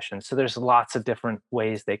Q&A sessions. So there's lots of different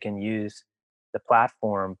ways they can use the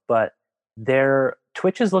platform, but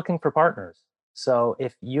Twitch is looking for partners. So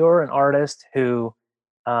if you're an artist who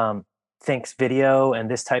thinks video and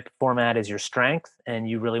this type of format is your strength and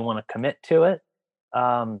you really want to commit to it,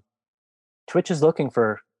 Twitch is looking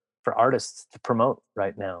for artists to promote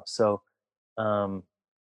right now. So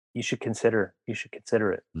you should consider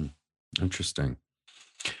it. Interesting.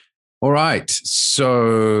 All right.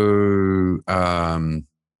 So, but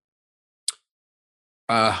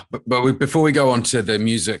before we go on to the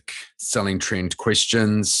music selling trend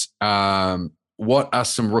questions, what are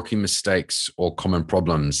some rookie mistakes or common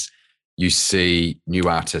problems you see new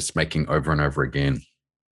artists making over and over again?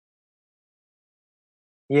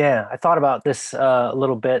 Yeah, I thought about this a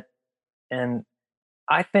little bit, and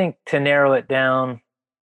I think to narrow it down,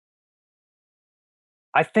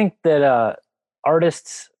 I think that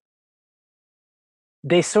artists,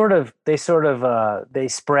 they spray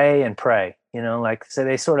and pray, like, so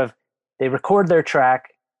they record their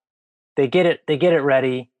track, they get it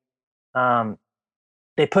ready,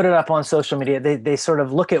 they put it up on social media, they sort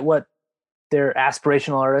of look at what their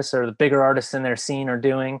aspirational artists or the bigger artists in their scene are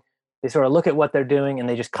doing. They sort of look at what they're doing and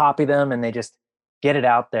they just copy them and they just get it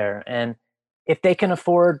out there. And if they can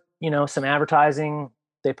afford, some advertising,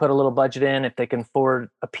 they put a little budget in. If they can afford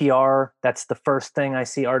a PR, that's the first thing I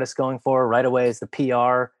see artists going for right away, is the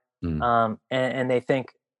PR. And they think,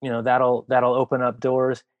 that'll open up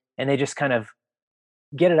doors, and they just kind of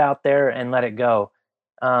get it out there and let it go.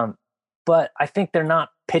 But I think they're not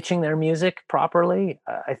pitching their music properly.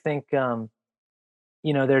 I think,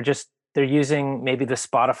 they're using maybe the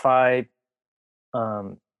Spotify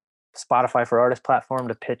for Artists platform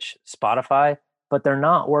to pitch Spotify, but they're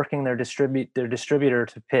not working their distributor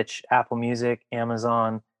to pitch Apple Music,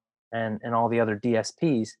 Amazon, and all the other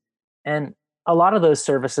DSPs. And a lot of those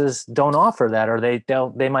services don't offer that, or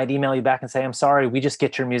they might email you back and say, "I'm sorry, we just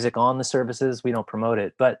get your music on the services, we don't promote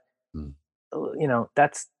it." But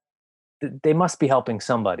they must be helping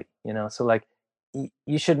somebody, So like,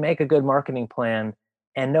 you should make a good marketing plan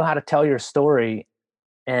and know how to tell your story,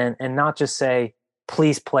 and not just say,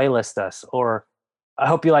 "Please playlist us," or "I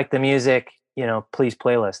hope you like the music, please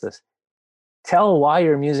playlist us." Tell why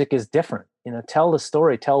your music is different. Tell the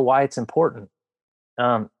story. Tell why it's important.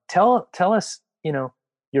 Tell us,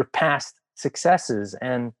 your past successes,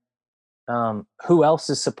 and who else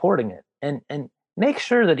is supporting it, and make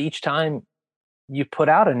sure that each time you put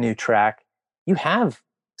out a new track, you have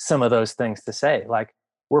some of those things to say, like,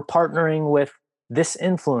 we're partnering with this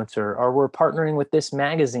influencer, or we're partnering with this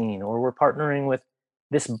magazine, or we're partnering with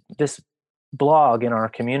this blog in our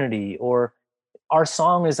community, or our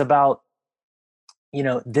song is about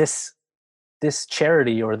this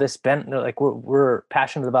charity, or this like, we're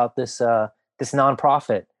passionate about this this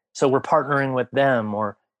nonprofit, so we're partnering with them,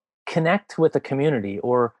 or connect with the community,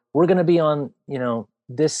 or we're going to be on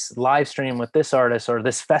this live stream with this artist, or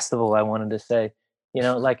this festival, I wanted to say,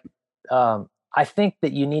 like, I think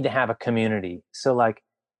that you need to have a community. So like,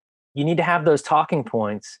 you need to have those talking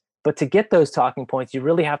points, but to get those talking points, you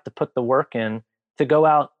really have to put the work in to go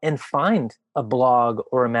out and find a blog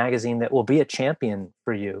or a magazine that will be a champion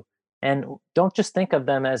for you. And don't just think of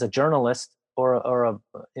them as a journalist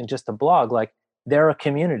in just a blog. Like, they're a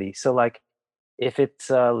community. So like, if it's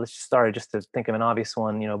just to think of an obvious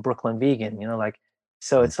one, Brooklyn Vegan, like,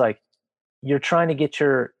 so it's like you're trying to get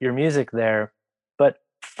your music there, but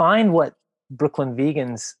find what Brooklyn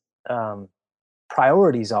Vegans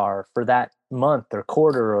priorities are for that month or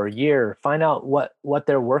quarter or year. Find out what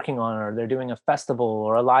they're working on, or they're doing a festival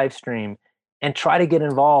or a live stream, and try to get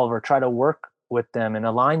involved or try to work with them and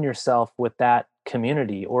align yourself with that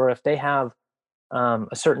community. Or if they have a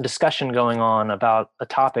certain discussion going on about a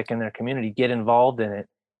topic in their community, get involved in it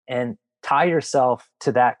and tie yourself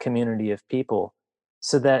to that community of people,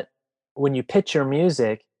 so that when you pitch your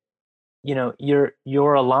music,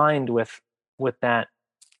 you're aligned with that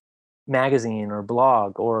magazine or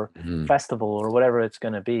blog or festival or whatever it's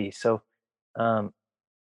going to be. So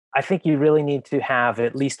I think you really need to have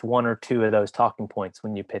at least one or two of those talking points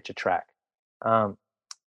when you pitch a track.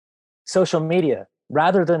 Social media,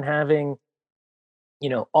 rather than having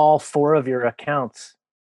all four of your accounts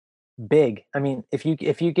big. I mean, if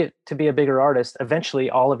you get to be a bigger artist, eventually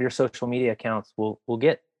all of your social media accounts will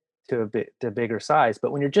get to a bigger size.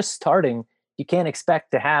 But when you're just starting, you can't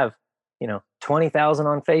expect to have 20,000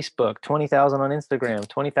 on Facebook, 20,000 on Instagram,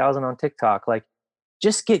 20,000 on TikTok. Like,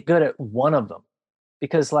 just get good at one of them.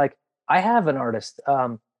 Because like, I have an artist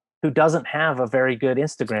who doesn't have a very good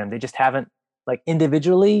Instagram. They just haven't, like,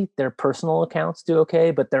 individually their personal accounts do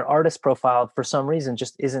okay, but their artist profile for some reason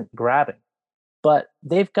just isn't grabbing. But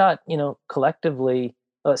they've got, collectively,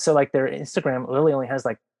 so like their Instagram really only has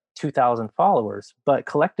like 2,000 followers, but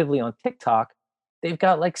collectively on TikTok, they've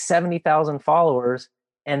got like 70,000 followers,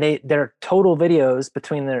 and their total videos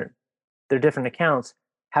between their different accounts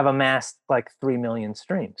have amassed like 3 million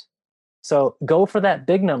streams. So go for that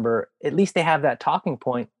big number. At least they have that talking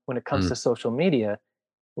point when it comes to social media.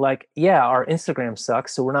 Like, yeah, our Instagram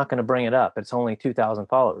sucks, so we're not going to bring it up. It's only 2,000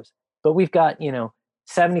 followers. But we've got,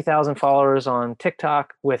 70,000 followers on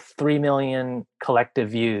TikTok with 3 million collective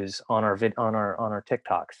views on our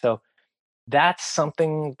TikTok. So that's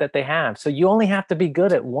something that they have. So you only have to be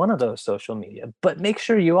good at one of those social media, but make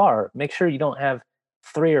sure you don't have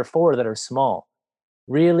 3 or 4 that are small.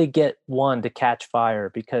 Really get one to catch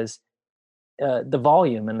fire, because the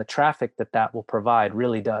volume and the traffic that will provide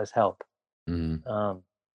really does help.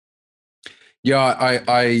 Yeah,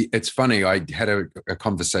 it's funny. I had a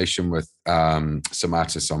conversation with some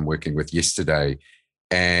artists I'm working with yesterday,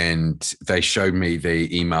 and they showed me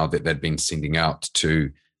the email that they'd been sending out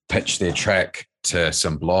to pitch their track to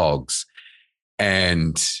some blogs,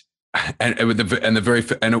 and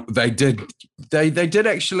they did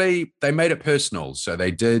actually, they made it personal. So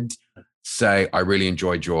they did say, I really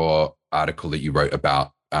enjoyed your article that you wrote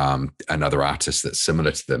about another artist that's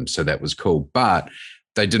similar to them. So that was cool, but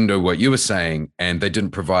they didn't know what you were saying, and they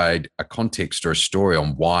didn't provide a context or a story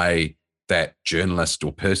on why that journalist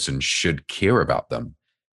or person should care about them.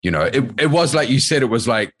 It was like you said, it was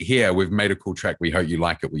like, here, we've made a cool track. We hope you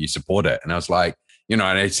like it. Will you support it? And I was like, and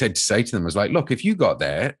I said to say to them, I was like, look, if you got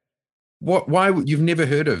that, why you've never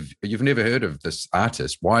heard of this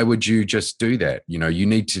artist, why would you just do that? You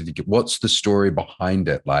need to, what's the story behind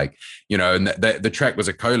it? Like, and the track was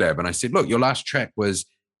a collab, and I said, look, your last track was,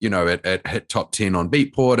 it hit top 10 on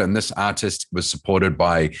Beatport, and this artist was supported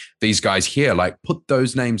by these guys here. Like, put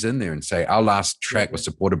those names in there and say, our last track was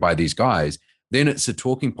supported by these guys. Then it's a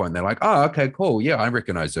talking point. They're like, oh, okay, cool. Yeah, I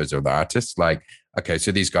recognize those are the artists. Like, okay,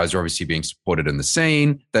 so these guys are obviously being supported in the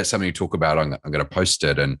scene. That's something to talk about. I'm going to post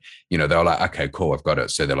it. And, they're like, okay, cool, I've got it.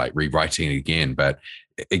 So they're like rewriting it again. But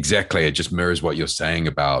exactly, it just mirrors what you're saying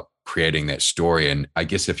about creating that story. And I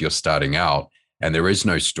guess if you're starting out and there is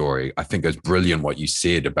no story, I think it's brilliant what you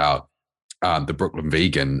said about the Brooklyn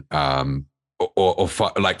Vegan,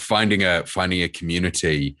 like finding a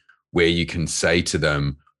community where you can say to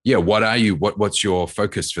them, yeah, what's your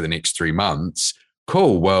focus for the next 3 months?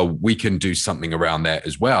 Cool. Well, we can do something around that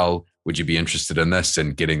as well. Would you be interested in this?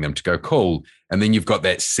 And getting them to go, cool. And then you've got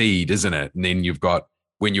that seed, isn't it? And then you've got,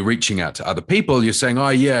 when you're reaching out to other people, you're saying, oh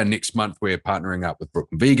yeah, next month we're partnering up with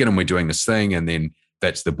Brooklyn Vegan and we're doing this thing. And then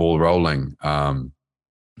that's the ball rolling.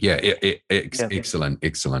 Excellent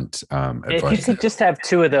advice. If you could just have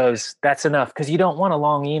 2 of those, that's enough, because you don't want a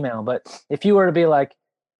long email. But if you were to be like,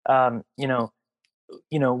 we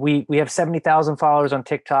have 70,000 followers on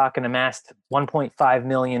TikTok and amassed 1.5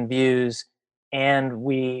 million views, and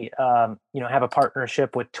we have a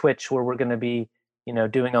partnership with Twitch where we're going to be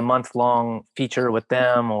doing a month-long feature with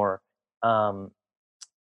them, or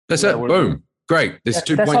that's it. Boom, great. There's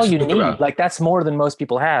 2 points. That's all you need. About. Like, that's more than most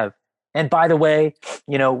people have. And by the way,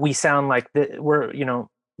 we sound like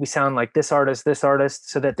we sound like this artist,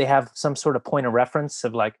 so that they have some sort of point of reference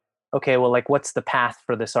of like, okay, well, like what's the path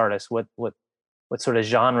for this artist? What sort of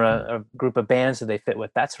genre or group of bands do they fit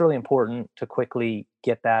with? That's really important to quickly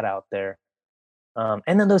get that out there.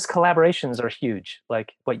 And then those collaborations are huge,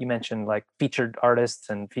 like what you mentioned, like featured artists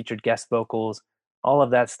and featured guest vocals. All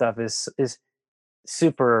of that stuff is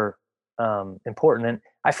super important. And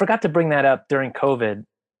I forgot to bring that up during COVID.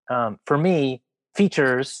 For me,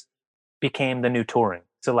 features became the new touring.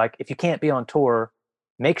 So like if you can't be on tour,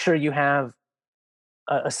 make sure you have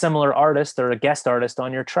a similar artist or a guest artist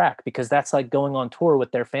on your track, because that's like going on tour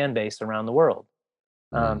with their fan base around the world.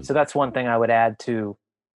 So that's one thing I would add to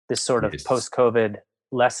this sort of Yes. post-COVID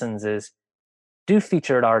lessons is do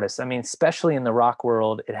featured artists. I mean, especially in the rock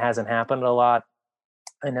world, it hasn't happened a lot.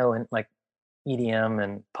 I know in like EDM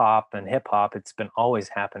and pop and hip hop, it's been always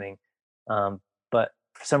happening. But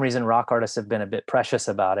for some reason, rock artists have been a bit precious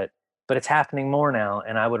about it. But it's happening more now,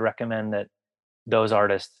 and I would recommend that those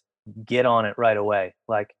artists get on it right away.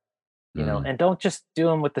 Like, and don't just do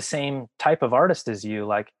them with the same type of artist as you.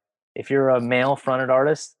 Like, if you're a male fronted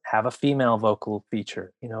artist, have a female vocal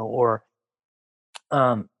feature, or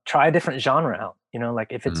try a different genre out.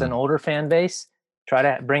 Like if it's an older fan base, try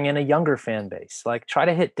to bring in a younger fan base. Like try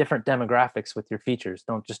to hit different demographics with your features.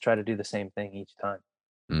 Don't just try to do the same thing each time.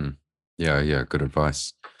 Yeah, good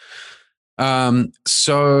advice.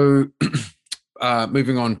 So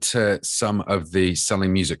moving on to some of the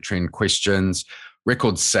selling music trend questions.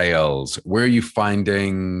 Record sales, where are you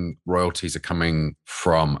finding royalties are coming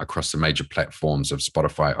from across the major platforms of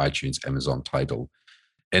Spotify, iTunes, Amazon, Tidal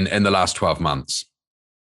in the last 12 months?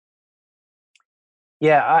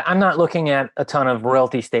 Yeah, I'm not looking at a ton of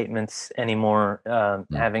royalty statements anymore,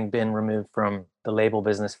 having been removed from the label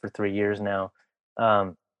business for 3 years now.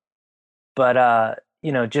 Um, but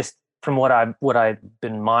just from what I've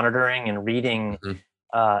been monitoring and reading,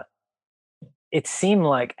 uh, it seemed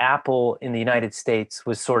like Apple in the United States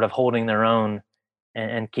was sort of holding their own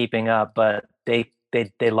and keeping up, but they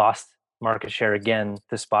lost market share again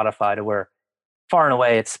to Spotify, to where far and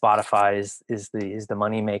away it's Spotify is the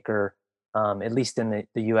money maker, at least in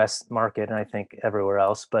the U.S. market, and I think everywhere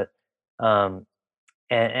else. But um,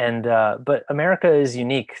 but America is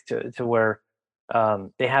unique to where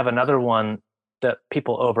they have another one that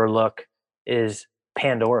people overlook is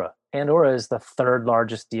Pandora. Pandora is the third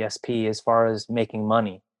largest DSP as far as making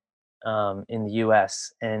money in the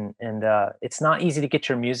U.S. and it's not easy to get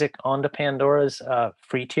your music onto Pandora's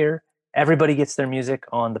free tier. Everybody gets their music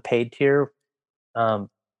on the paid tier, but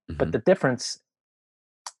the difference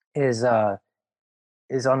is on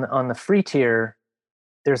the free tier.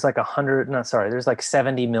 There's like 100, not sorry, there's like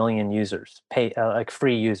 70 million users, like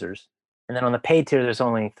free users, and then on the paid tier there's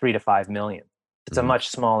only 3 to 5 million. It's a much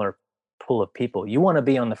smaller pool of people. You want to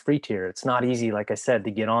be on the free tier. It's not easy, like I said,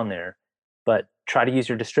 to get on there, but try to use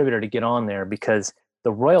your distributor to get on there, because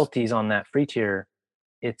the royalties on that free tier,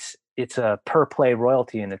 it's a per play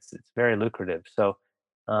royalty, and it's very lucrative. So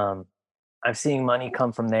um, I'm seeing money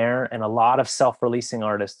come from there, and a lot of self-releasing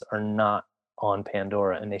artists are not on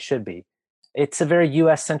Pandora, and they should be. It's a very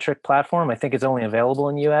US centric platform. I think it's only available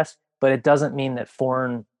in US, but it doesn't mean that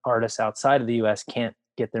foreign artists outside of the US can't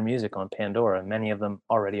get their music on Pandora. Many of them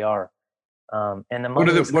already are. And the What are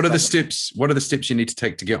money the is what are the steps? What are the steps you need to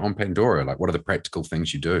take to get on Pandora? Like, what are the practical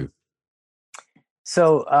things you do?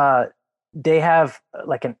 So they have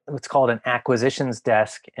like what's called an acquisitions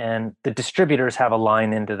desk, and the distributors have a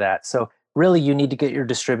line into that. So really, you need to get your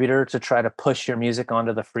distributor to try to push your music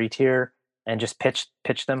onto the free tier and just pitch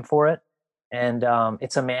them for it. And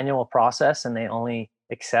it's a manual process, and they only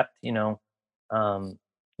accept um,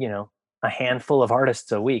 you know a handful of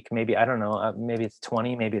artists a week. Maybe I don't know, maybe it's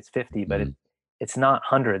 20, maybe it's 50, but it's not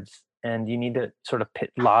hundreds. And you need to sort of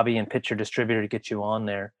lobby and pitch your distributor to get you on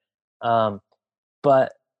there. Um,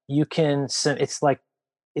 but you can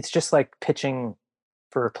it's just like pitching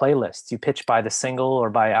for playlists. You pitch by the single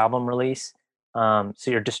or by album release. So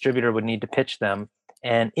your distributor would need to pitch them,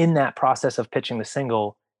 and in that process of pitching the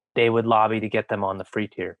single, they would lobby to get them on the free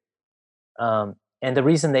tier. And the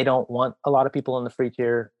reason they don't want a lot of people on the free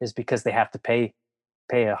tier is because they have to pay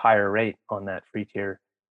a higher rate on that free tier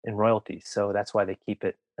in royalties. So that's why they keep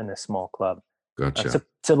it in a small club. Gotcha.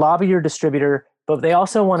 So lobby your distributor, but they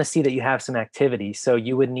also want to see that you have some activity. So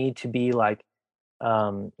you would need to be like,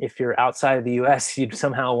 if you're outside of the US, you'd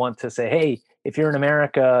somehow want to say, hey, if you're in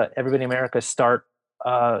America, everybody in America, start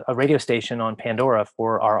a radio station on Pandora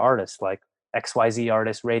for our artists, like XYZ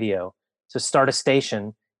Artist Radio. So start a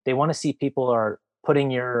station. They want to see people are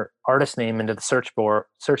putting your artist name into the search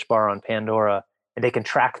bar on Pandora, and they can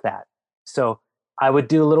track that. So I would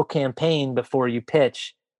do a little campaign before you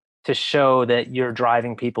pitch to show that you're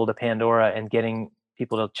driving people to Pandora and getting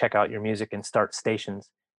people to check out your music and start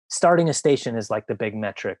stations. starting a station is like the big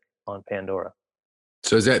metric on Pandora.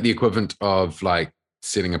 So is that the equivalent of like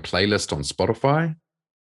setting a playlist on Spotify?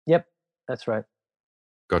 Yep, that's right.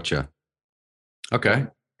 Gotcha. Okay.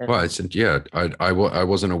 Yeah. Well, I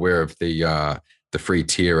wasn't aware of the free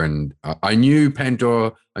tier, and I knew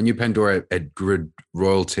Pandora had grid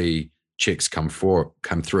royalty checks come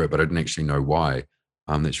through it, but I didn't actually know why.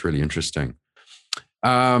 That's really interesting.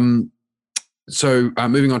 So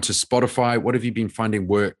moving on to Spotify, what have you been finding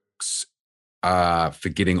works for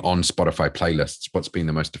getting on Spotify playlists? What's been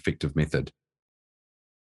the most effective method?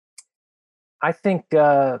 I think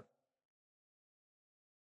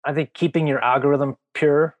keeping your algorithm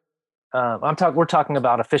pure. We're talking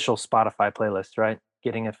about official Spotify playlists, right?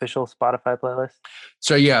 Getting official Spotify playlists.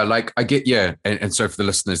 So yeah, like I get, yeah. And so for the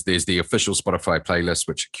listeners, there's the official Spotify playlist,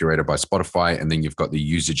 which are curated by Spotify. And then you've got the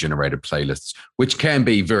user generated playlists, which can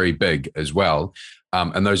be very big as well.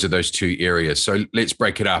 And those are those two areas. So let's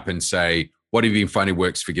break it up and say, what have you been finding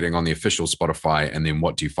works for getting on the official Spotify? And then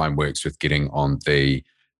what do you find works with getting on the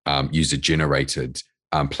user generated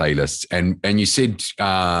playlists? And you said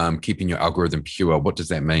keeping your algorithm pure. What does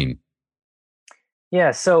that mean?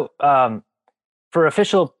 Yeah. So for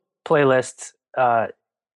official playlists,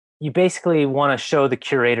 you basically want to show the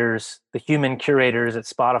curators, the human curators at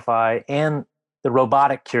Spotify, and the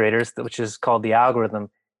robotic curators, which is called the algorithm.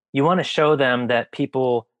 You want to show them that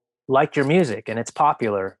people like your music and it's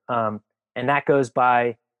popular, and that goes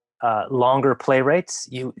by longer play rates.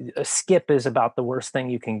 A skip is about the worst thing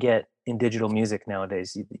you can get in digital music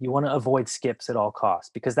nowadays. You want to avoid skips at all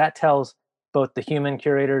costs, because that tells both the human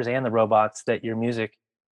curators and the robots that your music,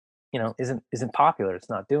 isn't popular. It's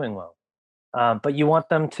not doing well. But you want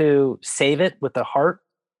them to save it with a heart.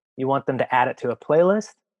 You want them to add it to a playlist.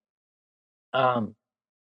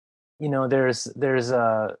 There's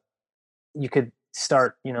you could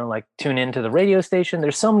start, like tune into the radio station.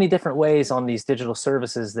 There's so many different ways on these digital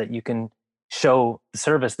services that you can show the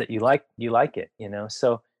service that you like it,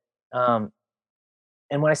 So, and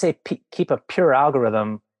when I say keep a pure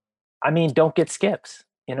algorithm, I mean, don't get skips,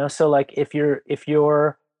 So like if you're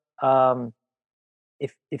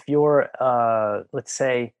let's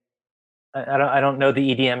say, I don't know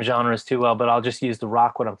the EDM genres too well, but I'll just use the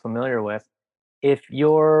rock, what I'm familiar with. If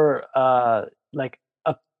you're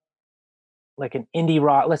like an indie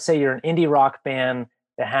rock, let's say you're an indie rock band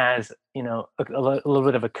that has, a little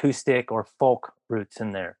bit of acoustic or folk roots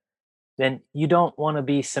in there, then you don't want to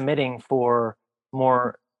be submitting for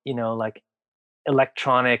more, like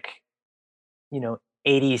electronic,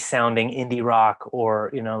 80s sounding indie rock,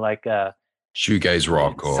 or, like shoegaze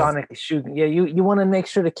rock or sonic shoe. Yeah, you want to make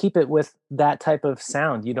sure to keep it with that type of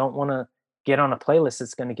sound. You don't want to get on a playlist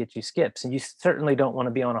that's going to get you skips, and you certainly don't want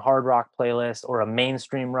to be on a hard rock playlist or a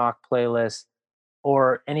mainstream rock playlist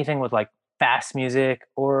or anything with like fast music,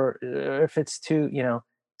 or if it's too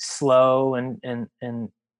slow and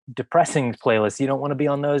depressing playlists, you don't want to be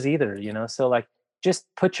on those either. So like, just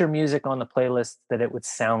put your music on the playlist that it would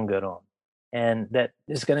sound good on, and that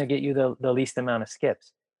is going to get you the least amount of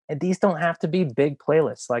skips. And these don't have to be big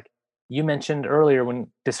playlists. Like you mentioned earlier when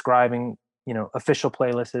describing, official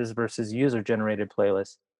playlists versus user generated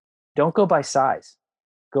playlists. Don't go by size.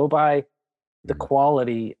 Go by the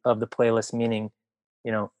quality of the playlist, meaning,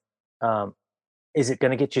 is it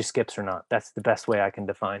going to get you skips or not? That's the best way I can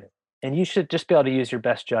define it. And you should just be able to use your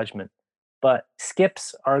best judgment. But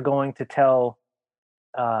skips are going to tell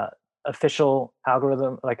official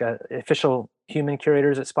algorithm, like official human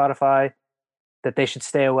curators at Spotify, that they should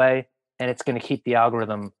stay away, and it's going to keep the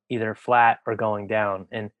algorithm either flat or going down.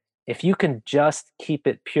 And if you can just keep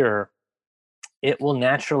it pure, it will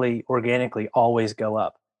naturally, organically always go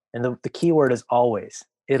up. And the key word is always.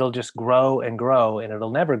 It'll just grow and grow, and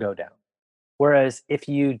it'll never go down. Whereas if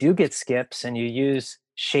you do get skips and you use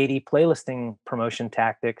shady playlisting promotion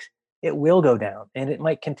tactics, it will go down, and it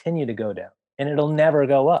might continue to go down, and it'll never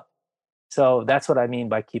go up. So that's what I mean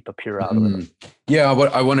by keep a pure algorithm. Yeah,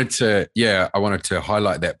 I wanted to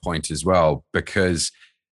highlight that point as well, because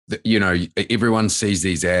everyone sees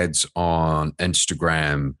these ads on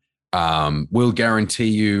Instagram. We'll guarantee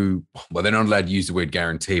you, well, they're not allowed to use the word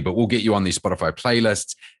guarantee, but we'll get you on these Spotify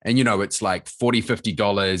playlists, and it's like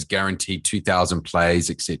 $40-$50 guaranteed 2,000 plays,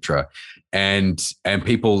 etc. And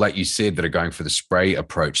people, like you said, that are going for the spray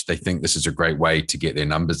approach, they think this is a great way to get their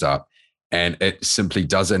numbers up, and it simply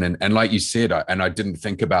doesn't. And like you said, I didn't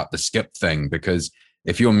think about the skip thing, because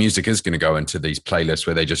if your music is going to go into these playlists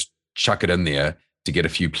where they just chuck it in there to get a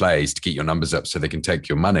few plays to get your numbers up so they can take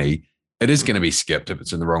your money, it is going to be skipped if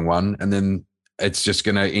it's in the wrong one. And then it's just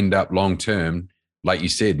going to end up long term, like you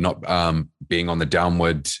said, not being on the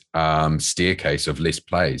downward staircase of less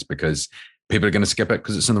plays, because people are going to skip it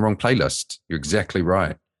because it's in the wrong playlist. You're exactly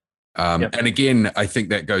right. Yep. And again, I think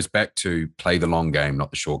that goes back to play the long game,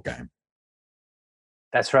 not the short game.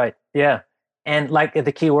 That's right. Yeah. And like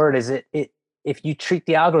the key word is if you treat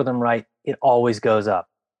the algorithm right, it always goes up,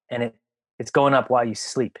 and it's going up while you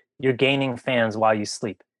sleep. You're gaining fans while you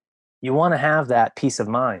sleep. You want to have that peace of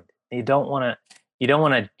mind. You don't want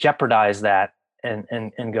to jeopardize that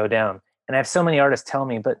and go down. And I have so many artists tell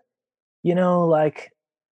me, but like,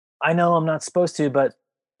 I know I'm not supposed to, but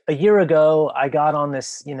a year ago I got on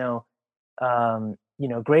this,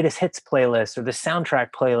 greatest hits playlist or the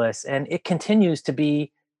soundtrack playlist, and it continues to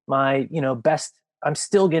be my, best. I'm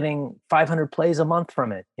still getting 500 plays a month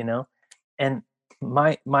from it, and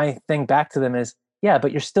my thing back to them is, yeah,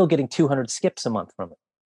 but you're still getting 200 skips a month from it.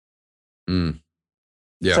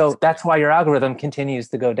 Yeah. So that's why your algorithm continues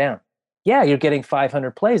to go down. Yeah, you're getting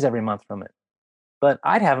 500 plays every month from it, but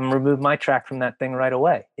I'd have them remove my track from that thing right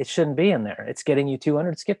away. It shouldn't be in there. It's getting you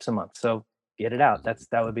 200 skips a month, so get it out.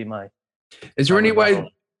 That would be my. Is there any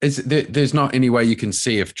way? There's not any way you can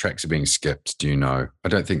see if tracks are being skipped? Do you know? I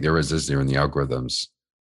don't think there is there in the algorithms?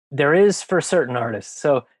 There is for certain artists.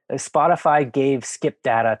 So Spotify gave skip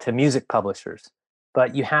data to music publishers,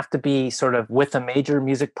 but you have to be sort of with a major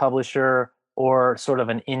music publisher or sort of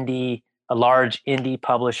a large indie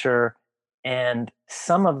publisher. And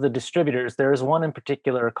some of the distributors, there is one in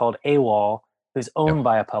particular called AWOL, who's owned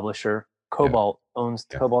by a publisher.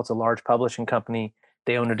 Cobalt's a large publishing company.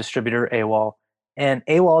 They own a distributor, AWOL. And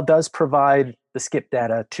AWOL does provide the skip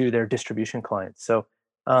data to their distribution clients. So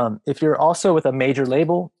if you're also with a major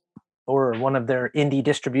label or one of their indie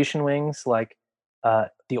distribution wings, like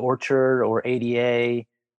The Orchard or ADA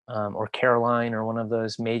or Caroline or one of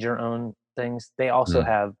those major owned things, they also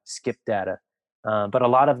have skip data. But a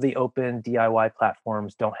lot of the open DIY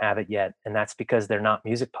platforms don't have it yet, and that's because they're not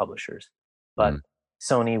music publishers. But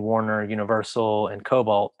Sony, Warner, Universal, and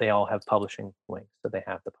Cobalt, they all have publishing wings, so they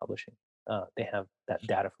have the publishing. They have that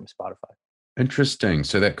data from Spotify. Interesting.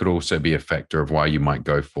 So that could also be a factor of why you might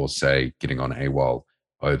go for, say, getting on AWOL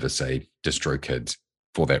over, say, DistroKid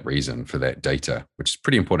for that reason, for that data, which is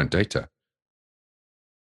pretty important data.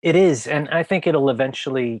 It is, and I think it'll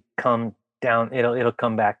eventually come down. It'll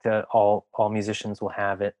come back to all musicians will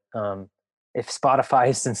have it. If Spotify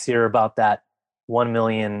is sincere about that 1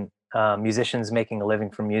 million musicians making a living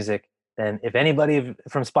from music, then if anybody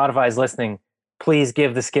from Spotify is listening, please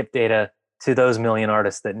give the skip data to those million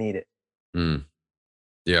artists that need it.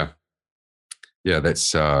 Yeah, yeah,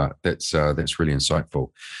 that's really insightful.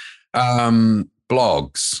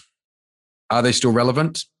 Blogs, are they still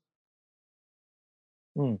relevant?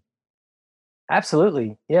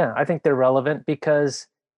 Absolutely. Yeah, I think they're relevant because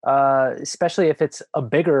especially if it's a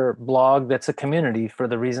bigger blog that's a community for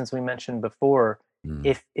the reasons we mentioned before.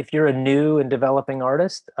 If you're a new and developing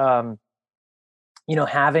artist, having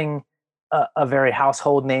a very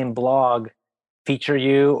household name blog feature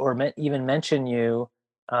you or even mention you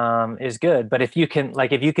is good. But if you can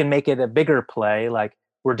make it a bigger play, like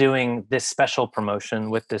we're doing this special promotion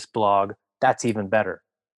with this blog, that's even better.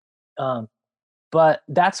 But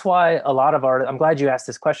that's why a lot of artists, I'm glad you asked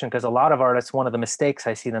this question, because a lot of artists, one of the mistakes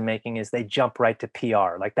I see them making is they jump right to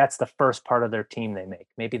PR. Like that's the first part of their team they make.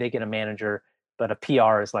 Maybe they get a manager, but a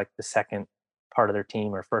PR is like the second part of their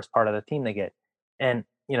team or first part of the team they get. And,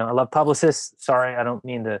 I love publicists. Sorry, I don't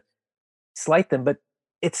mean to slight them, but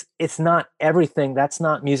it's not everything. That's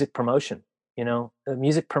not music promotion.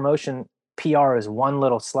 Music promotion, PR is one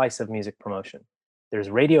little slice of music promotion. There's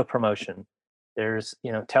radio promotion, there's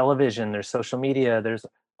television, there's social media, there's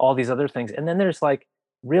all these other things, and then there's like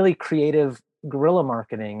really creative guerrilla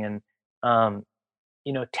marketing and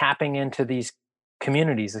tapping into these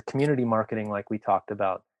communities, the community marketing like we talked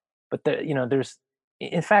about. But there's,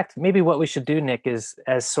 in fact, maybe what we should do, Nick, is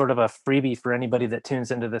as sort of a freebie for anybody that tunes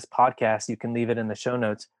into this podcast, you can leave it in the show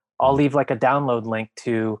notes. I'll leave like a download link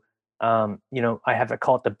to I have to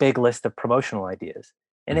call it the big list of promotional ideas,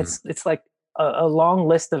 and it's like a long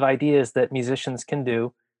list of ideas that musicians can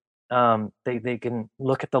do. They can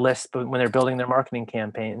look at the list when they're building their marketing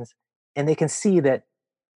campaigns, and they can see that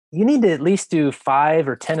you need to at least do 5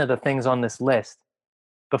 or 10 of the things on this list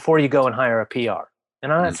before you go and hire a PR.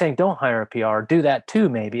 And I'm not saying don't hire a PR, do that too,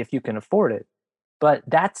 maybe if you can afford it. But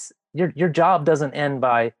that's your job doesn't end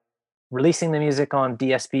by releasing the music on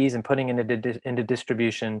DSPs and putting it into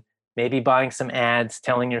distribution, maybe buying some ads,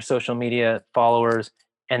 telling your social media followers,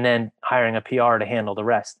 and then hiring a PR to handle the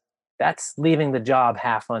rest. That's leaving the job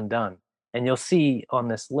half undone. And you'll see on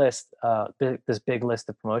this list, this big list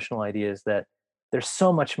of promotional ideas, that there's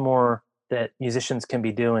so much more that musicians can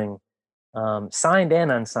be doing, signed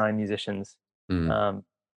and unsigned musicians,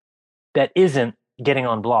 that isn't getting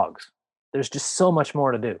on blogs. there's just so much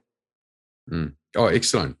more to do. Mm. Oh,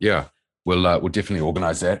 excellent. Yeah. We'll definitely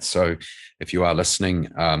organize that. So if you are listening,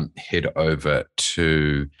 head over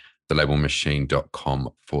to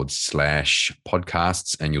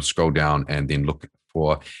thelabelmachine.com/podcasts and you'll scroll down and then look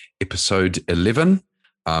for episode 11.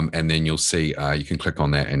 And then you'll see you can click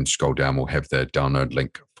on that and scroll down. We'll have the download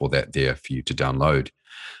link for that there for you to download.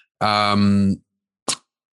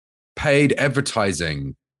 Paid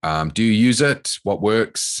advertising. Do you use it? What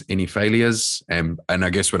works? Any failures? And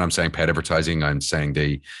I guess when I'm saying paid advertising, I'm saying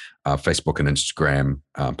the Facebook and Instagram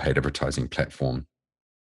paid advertising platform.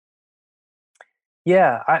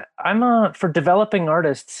 Yeah, I'm for developing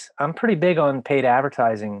artists, I'm pretty big on paid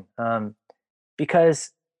advertising,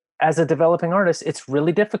 because as a developing artist, it's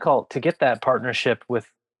really difficult to get that partnership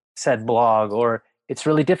with said blog, or it's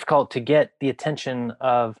really difficult to get the attention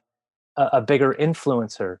of a bigger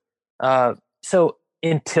influencer. So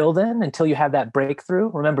until then, until you have that breakthrough,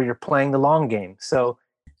 remember you're playing the long game. So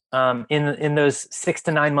in those 6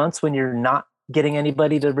 to 9 months when you're not getting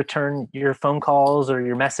anybody to return your phone calls or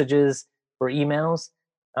your messages or emails,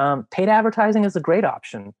 paid advertising is a great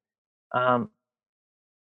option.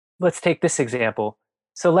 Let's take this example.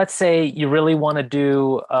 So let's say you really want to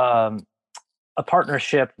do a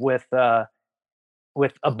partnership with a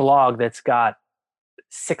blog that's got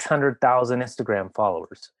 600,000 Instagram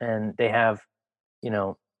followers, and they have,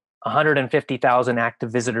 150,000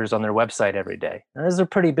 active visitors on their website every day. Now, those are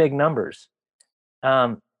pretty big numbers.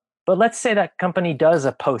 But let's say that company does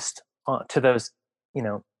a post to those,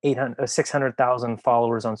 600,000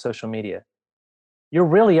 followers on social media. You're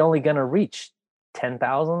really only going to reach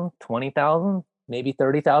 10,000, 20,000, maybe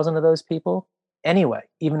 30,000 of those people anyway,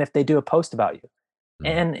 even if they do a post about you.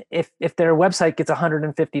 And if their website gets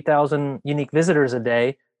 150,000 unique visitors a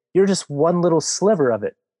day, you're just one little sliver of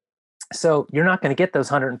it. So you're not going to get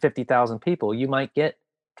those 150,000 people. You might get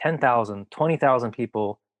 10,000, 20,000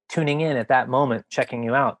 people tuning in at that moment, checking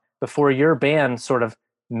you out before your band sort of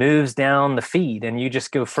moves down the feed and you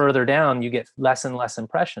just go further down, you get less and less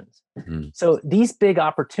impressions. Mm-hmm. So these big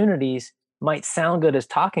opportunities might sound good as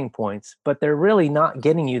talking points, but they're really not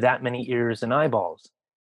getting you that many ears and eyeballs.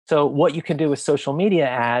 So what you can do with social media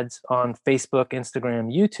ads on Facebook,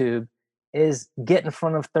 Instagram, YouTube is get in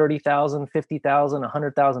front of 30,000, 50,000,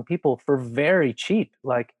 100,000 people for very cheap.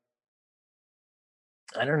 Like,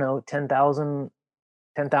 I don't know, 10,000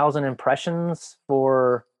 impressions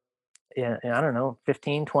for, I don't know,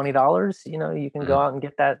 $15, $20. You can go out and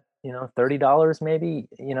get that, $30 maybe,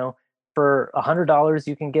 for $100,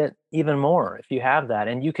 you can get even more if you have that.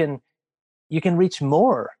 And you can reach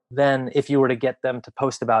more than if you were to get them to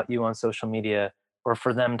post about you on social media, or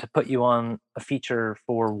for them to put you on a feature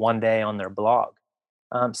for one day on their blog.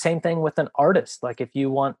 Same thing with an artist. Like if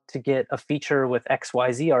you want to get a feature with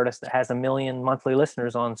XYZ artist that has 1 million monthly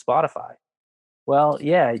listeners on Spotify. Well,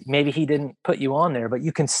 yeah, maybe he didn't put you on there, but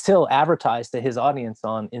you can still advertise to his audience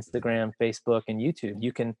on Instagram, Facebook, and YouTube.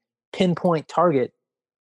 You can pinpoint target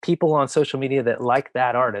people on social media that like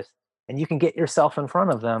that artist, and you can get yourself in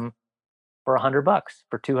front of them for $100,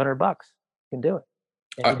 for $200. You can do it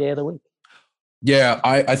any day of the week. Yeah,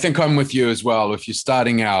 I think I'm with you as well. If you're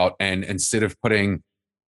starting out and instead of putting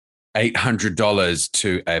 $800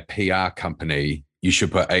 to a PR company, you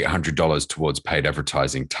should put $800 towards paid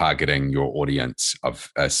advertising, targeting your audience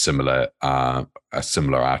of a similar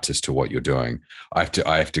artist to what you're doing. I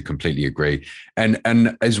have to completely agree.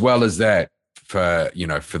 And as well as that, for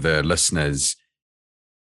the listeners,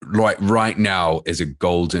 like right now is a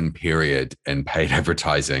golden period in paid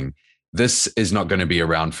advertising. This is not going to be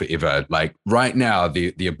around forever. Like right now,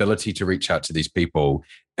 the ability to reach out to these people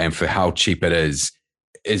and for how cheap it is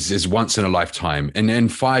once in a lifetime. And in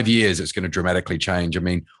 5 years, it's going to dramatically change. I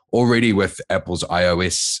mean, already with Apple's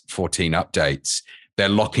iOS 14 updates, they're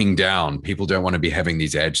locking down. People don't want to be having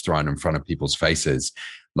these ads thrown in front of people's faces.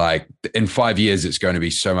 Like in 5 years, it's going to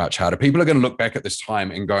be so much harder. People are going to look back at this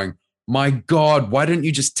time and going, my God, why didn't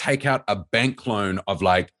you just take out a bank loan of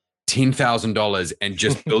like $10,000 and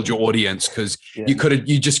just build your audience? Because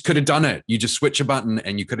you just could have done it. You just switch a button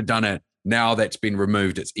and you could have done it. Now that's been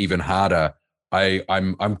removed, it's even harder.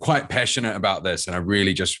 I'm quite passionate about this, and I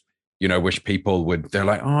really just wish people would. They're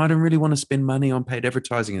like, oh, I don't really want to spend money on paid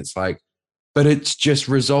advertising. It's like, but it's just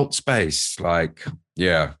results based. Like,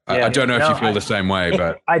 I don't know if you feel the same way,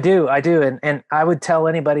 but I do, and I would tell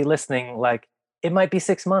anybody listening, like, it might be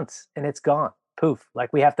 6 months and it's gone. Poof.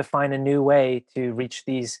 Like we have to find a new way to reach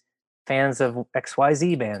these fans of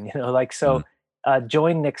XYZ band,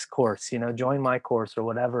 join Nick's course, join my course or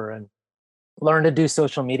whatever, and learn to do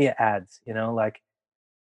social media ads, like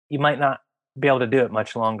you might not be able to do it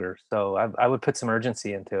much longer. So I would put some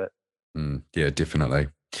urgency into it. Yeah, definitely.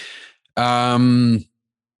 Um,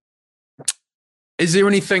 is there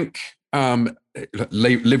anything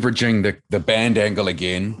leveraging the band angle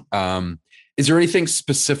again? Is there anything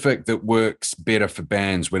specific that works better for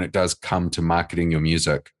bands when it does come to marketing your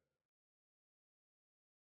music?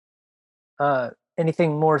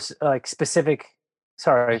 Anything more like specific?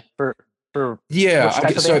 Sorry for Yeah, which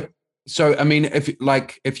type of band? so I mean,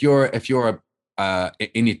 if you're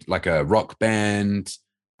any like a rock band,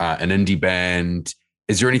 an indie band,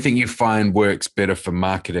 is there anything you find works better for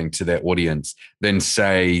marketing to that audience than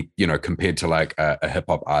say, compared to like a hip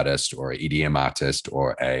hop artist or a EDM artist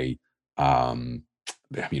or um,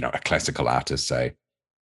 a classical artist, say?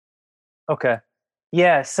 Okay.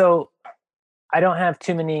 Yeah. So I don't have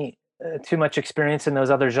too much experience in those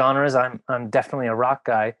other genres. I'm definitely a rock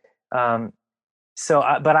guy. Um,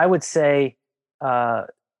 but I would say uh,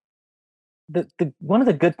 the one of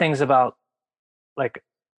the good things about like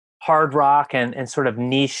hard rock and sort of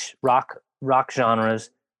niche rock genres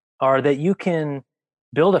are that you can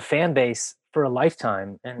build a fan base for a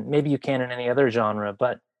lifetime, and maybe you can in any other genre.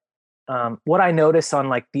 But what I notice on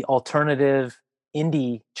like the alternative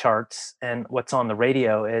indie charts and what's on the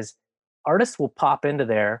radio is artists will pop into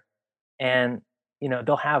there and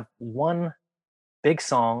they'll have one big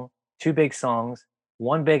song, two big songs,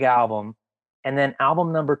 one big album, and then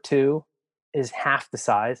album number two is half the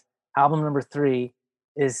size. Album number three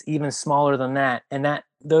is even smaller than that, and that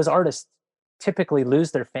those artists typically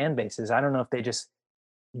lose their fan bases. I don't know if they just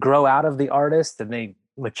grow out of the artist and they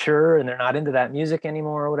mature and they're not into that music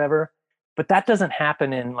anymore or whatever. But that doesn't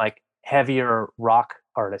happen in like heavier rock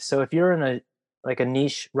artists. So if you're in a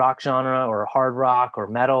niche rock genre or hard rock or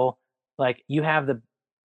metal, like you have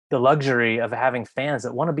the luxury of having fans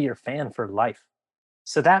that want to be your fan for life.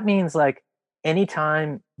 So that means like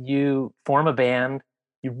anytime you form a band,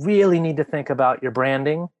 you really need to think about your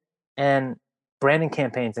branding and branding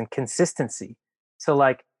campaigns and consistency. So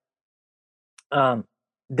like um,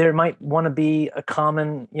 there might want to be a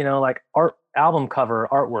common, like art album cover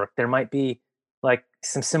artwork. There might be like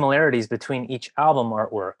some similarities between each album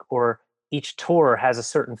artwork, or each tour has a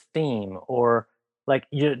certain theme, or like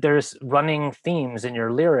there's running themes in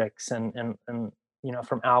your lyrics and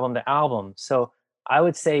from album to album. So I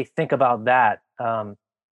would say think about that. And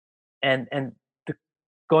the,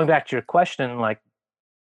 going back to your question, like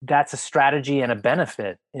that's a strategy and a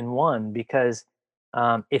benefit in one, because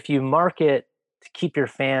if you market to keep your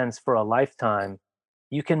fans for a lifetime,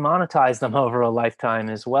 you can monetize them over a lifetime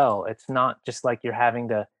as well. It's not just like you're having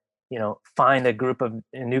to find a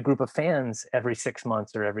new group of fans every 6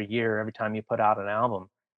 months or every year every time you put out an album.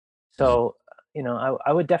 So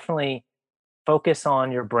I would definitely focus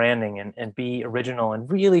on your branding and be original and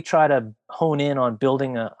really try to hone in on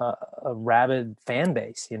building a rabid fan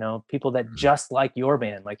base, people that just like your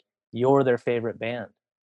band, like you're their favorite band.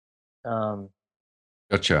 um,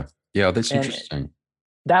 Gotcha. Yeah, that's and interesting.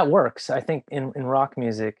 that works, I think, in rock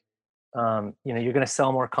music. You're going to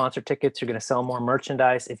sell more concert tickets, you're going to sell more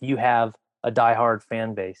merchandise if you have a diehard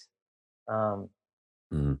fan base. um,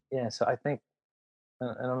 Mm. yeah, so I think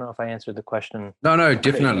I don't know if I answered the question No, no, great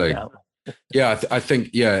with definitely. that one. Yeah, I think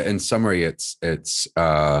yeah. In summary, it's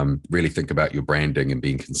really think about your branding and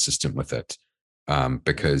being consistent with it,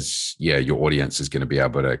 because yeah, your audience is going to be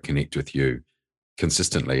able to connect with you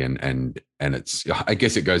consistently, and it's I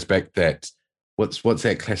guess it goes back that what's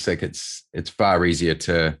that classic? It's far easier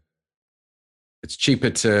to it's cheaper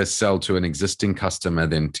to sell to an existing customer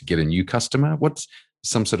than to get a new customer. What's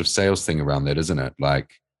some sort of sales thing around that, isn't it? Like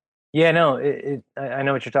Yeah, no, I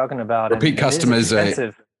know what you're talking about, repeat and it is customers are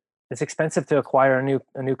expensive. It's expensive to acquire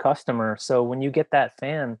a new customer. So when you get that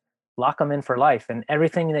fan, lock them in for life, and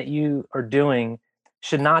everything that you are doing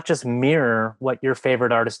should not just mirror what your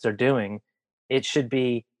favorite artists are doing. It should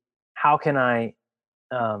be, how can I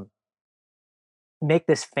um, make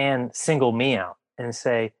this fan single me out and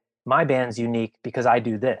say, my band's unique because I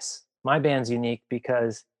do this. My band's unique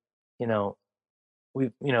because you know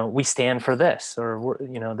we stand for this, or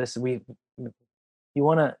this we you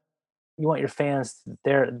want to you want your fans,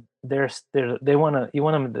 they want to you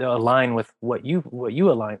want them to align with what you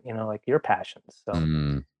align, like your passions. So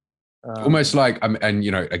mm, um almost like and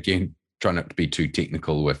again, trying not to be too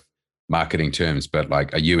technical with marketing terms, but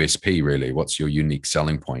like a USP really. What's your unique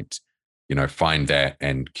selling point? Find that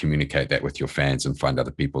and communicate that with your fans and find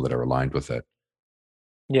other people that are aligned with it.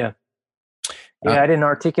 yeah, Uh, I didn't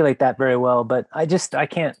articulate that very well, but I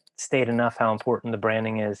can't state enough how important the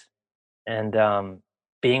branding is, and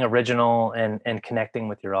being original and connecting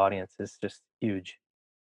with your audience is just huge.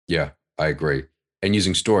 yeah, I agree. And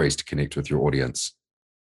using stories to connect with your audience.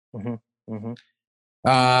 Hmm. Hmm.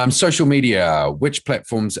 Social media, which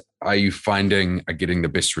platforms are you finding are getting the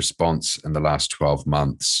best response in the last 12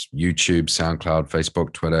 months? YouTube, SoundCloud,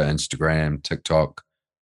 Facebook, Twitter, Instagram, TikTok.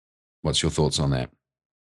 What's your thoughts on that?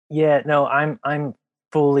 Yeah, no, I'm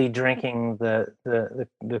fully drinking the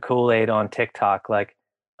Kool-Aid on TikTok. Like,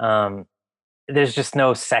 um, there's just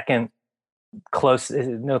no close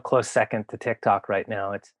second to TikTok right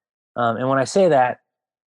now. And when I say that,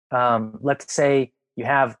 let's say you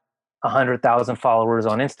have 100,000 followers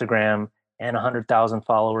on Instagram and 100,000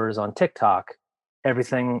 followers on TikTok,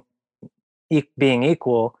 everything being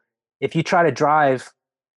equal. If you try to drive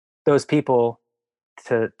those people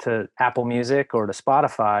to Apple Music or to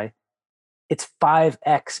Spotify, it's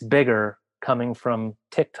 5x bigger coming from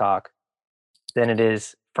TikTok than it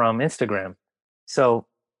is from Instagram. So,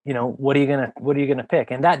 what are you gonna pick?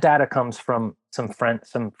 And that data comes from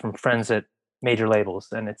from friends at major labels,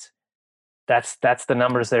 and that's the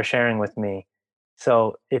numbers they're sharing with me.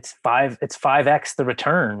 So it's 5x the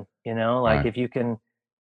return. Like, Right. if you can.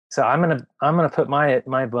 So I'm gonna put my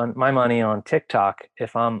money on TikTok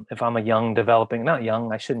if I'm a young developing, not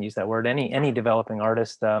young, I shouldn't use that word, any developing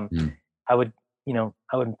artist. Mm. I would,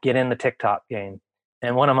 I would get in the TikTok game.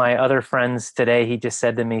 And one of my other friends today, he just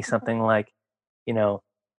said to me something like, you know,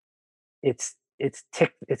 it's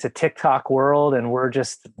a TikTok world, and we're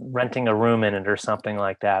just renting a room in it or something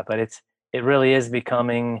like that. But it really is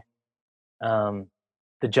becoming um,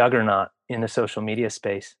 the juggernaut in the social media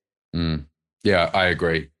space. Mm. Yeah, I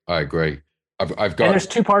agree. I agree. I've And got there's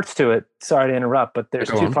two parts to it. Sorry to interrupt, but there's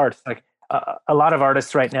go two on. parts. Like, a lot of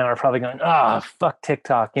artists right now are probably going, "Ah, fuck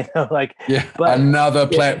TikTok," like. Yeah, But another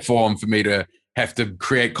yeah, platform for me to have to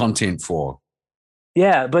create content for.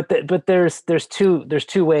 yeah, but there's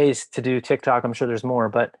two ways to do TikTok. I'm sure there's more,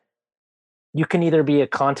 but you can either be a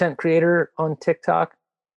content creator on TikTok,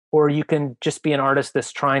 or you can just be an artist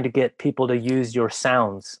that's trying to get people to use your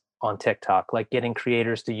sounds on TikTok, like getting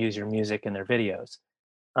creators to use your music in their videos.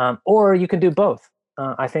 Or you can do both.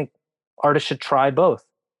 I think artists should try both.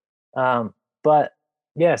 But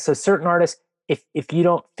yeah, so certain artists, if you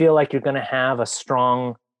don't feel like you're going to have a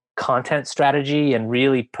strong content strategy and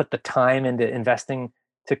really put the time into investing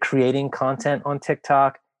to creating content on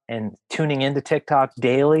TikTok and tuning into TikTok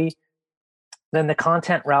daily, then the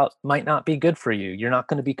content route might not be good for you. You're not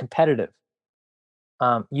going to be competitive.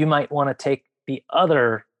 You might want to take the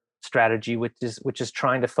other strategy, which is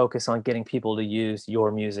trying to focus on getting people to use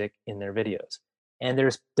your music in their videos. And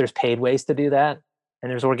there's paid ways to do that,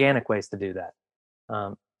 and there's organic ways to do that.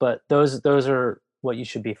 But those are what you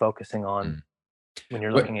should be focusing on Mm. when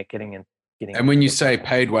you're But, looking at getting and into when you say TikTok.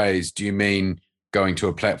 paid ways, do you mean going to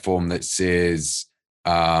a platform that says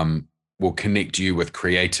um, will connect you with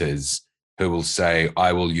creators who will say,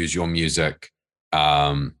 I will use your music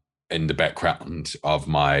um, in the background of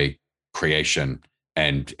my creation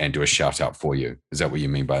and do a shout out for you? Is that what you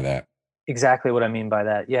mean by that? Exactly what I mean by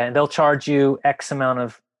that. Yeah, and they'll charge you X amount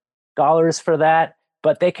of dollars for that,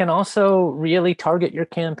 but they can also really target your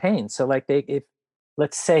campaign. So, like, if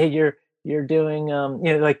let's say you're doing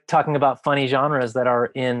like talking about funny genres that are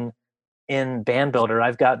in Band Builder.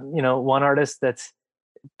 I've got one artist that's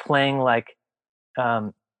playing like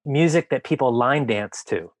um, music that people line dance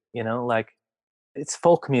to. Like, it's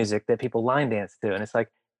folk music that people line dance to, and it's like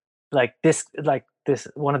this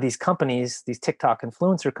one of these companies, these TikTok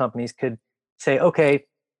influencer companies, could say, okay,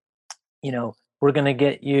 we're going to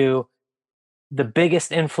get you the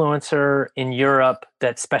biggest influencer in Europe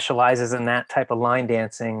that specializes in that type of line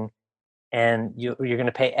dancing, and you're going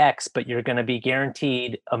to pay X, but you're going to be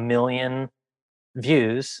guaranteed 1 million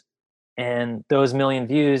views, and those million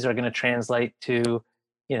views are going to translate to,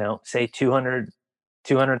 say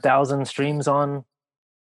 200,000 streams on,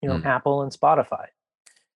 Mm. Apple and Spotify.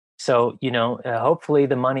 So, hopefully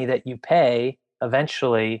the money that you pay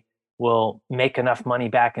eventually will make enough money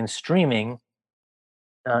back in streaming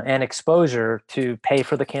and exposure to pay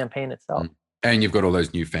for the campaign itself. Mm. And you've got all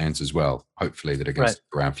those new fans as well, hopefully, that are going to Right.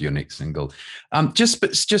 stick around for your next single.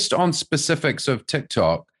 Just on specifics of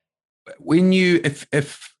TikTok, when you if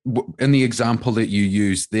in the example that you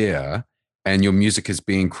use there, and your music is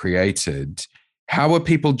being created, how are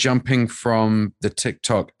people jumping from the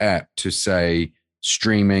TikTok app to, say,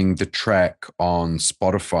 streaming the track on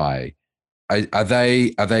Spotify? Are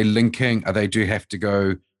they linking? Are they do have to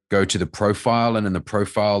go to the profile, and in the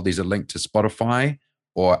profile there's a link to Spotify,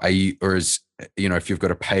 or is, if you've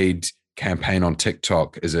got a paid campaign on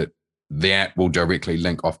TikTok, is it the app will directly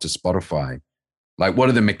link off to Spotify? Like, what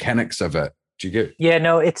are the mechanics of it? Do you get? Yeah,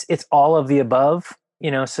 no, it's all of the above.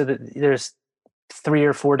 So that there's 3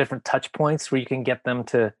 or 4 different touch points where you can get them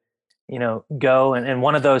to, go, and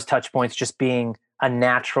one of those touch points just being a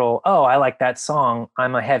natural, oh, I like that song.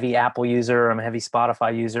 I'm a heavy Apple user, I'm a heavy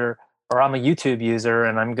Spotify user, or I'm a YouTube user,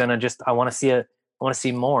 and I'm gonna just, I want to see it, I want to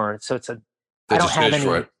see more. So it's a, They I don't just have search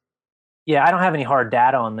for any, it. yeah, I don't have any hard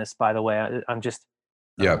data on this, by the way. I'm just,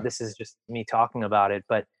 Yeah. this is just me talking about it,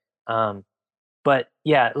 um, but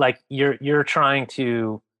yeah, like you're trying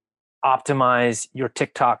to optimize your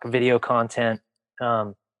TikTok video content,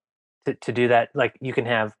 um, to do that. Like you can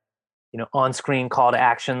have, on-screen call to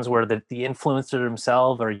actions where the influencer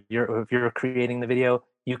themselves, or if you're creating the video,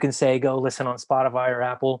 you can say go listen on Spotify or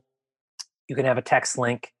Apple. You can have a text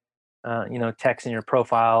link, text in your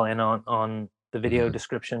profile and on the video Mm-hmm.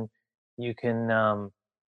 description. You can,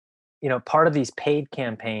 part of these paid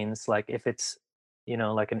campaigns, like if it's,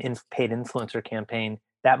 like an paid influencer campaign,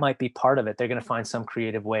 that might be part of it. They're going to find some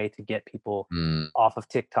creative way to get people Mm. off of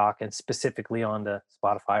TikTok and specifically onto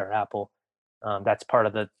Spotify or Apple. That's part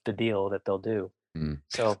of the deal that they'll do. Mm.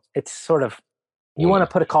 So it's sort of, you All want to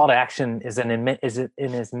in. put a call to action is it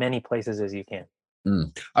in as many places as you can.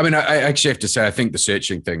 I mean, I actually have to say, I think the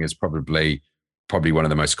searching thing is probably one of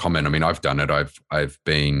the most common. I mean, I've done it.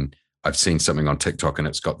 I've seen something on TikTok and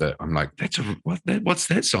it's got the, I'm like, what's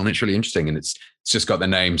that song? It's really interesting. And it's just got the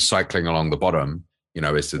name cycling along the bottom,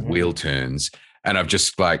 as the Mm-hmm. wheel turns. And I've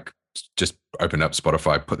just opened up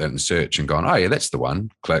Spotify, put that in search and gone, oh yeah, that's the one.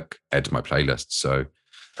 Click, add to my playlist. So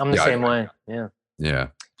I'm the yeah, same way. Yeah. yeah.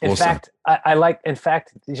 In Awesome. fact, in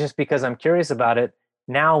fact, just because I'm curious about it,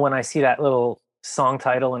 now when I see that little song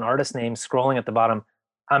title and artist name scrolling at the bottom,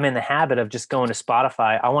 I'm in the habit of just going to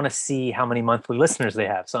Spotify. I want to see how many monthly listeners they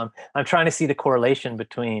have. So I'm trying to see the correlation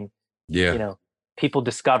between, Yeah. people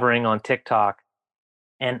discovering on TikTok.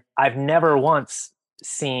 And I've never once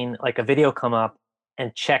seen like a video come up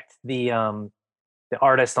and checked the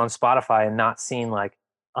artist on Spotify and not seen like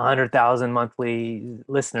 100,000 monthly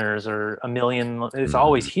listeners or a million. It's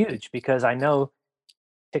always Mm, huge because I know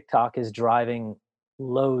TikTok is driving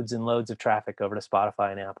loads and loads of traffic over to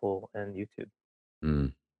Spotify and Apple and YouTube.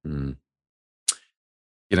 mm, mm.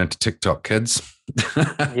 Get into TikTok, kids.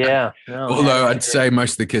 Yeah, no, Although added to I'd your, say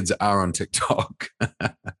most of the kids are on TikTok.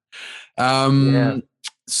 yeah. um,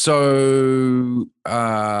 so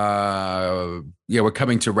yeah, we're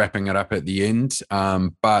coming to wrapping it up at the end.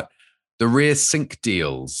 But the rare sync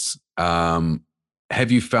deals,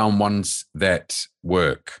 have you found ones that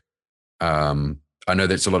work? I know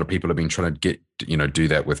that's a lot of people have been trying to do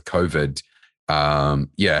that with COVID.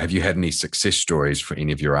 Yeah, have you had any success stories for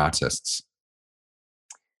any of your artists?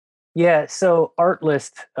 Yeah, so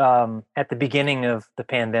Artlist, at the beginning of the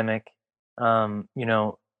pandemic,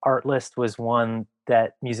 Artlist was one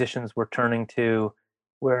that musicians were turning to,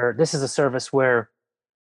 where this is a service where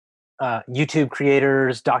YouTube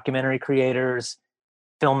creators, documentary creators,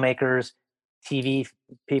 filmmakers, TV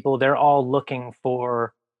people, they're all looking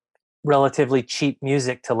for relatively cheap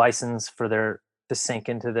music to license for to sync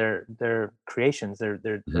into their creations,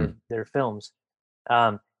 Mm-hmm. their films.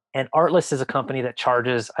 Um, and Artlist is a company that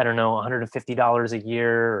charges, I don't know, $150 a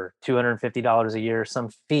year or $250 a year, some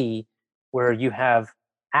fee where you have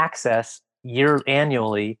access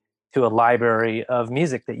annually to a library of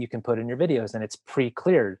music that you can put in your videos, and it's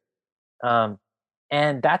pre-cleared. Um,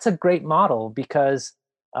 and that's a great model because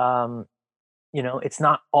um, it's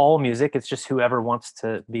not all music, it's just whoever wants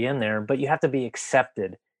to be in there, but you have to be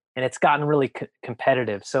accepted, and it's gotten really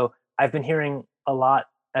competitive. So I've been hearing a lot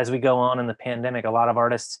as we go on in the pandemic, a lot of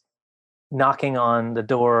artists knocking on the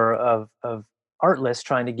door of Artlist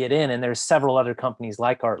trying to get in, and there's several other companies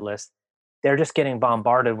like Artlist. They're just getting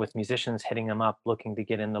bombarded with musicians hitting them up looking to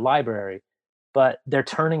get in the library, but they're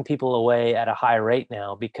turning people away at a high rate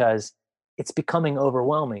now because it's becoming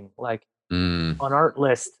overwhelming. Like Mm, on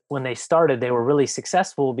Artlist, when they started, they were really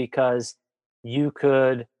successful because you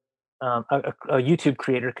could, a YouTube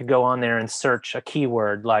creator could go on there and search a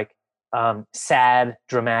keyword like sad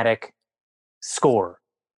dramatic score,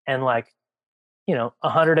 and like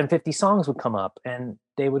 150 songs would come up, and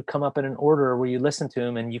they would come up in an order where you listen to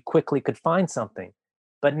them and you quickly could find something.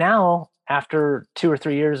 But now, after 2 or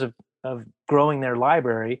 3 years of growing their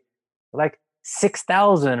library, like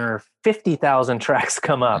 6,000 or 50,000 tracks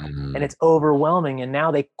come up, and mm, it's overwhelming. And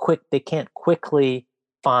now they can't quickly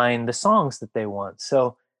find the songs that they want.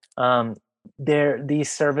 So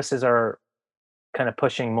these services are kind of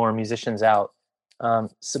pushing more musicians out.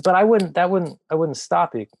 But I wouldn't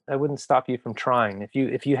stop you. I wouldn't stop you from trying.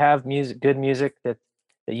 If you have good music that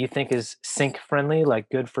you think is sync friendly, like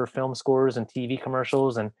good for film scores and TV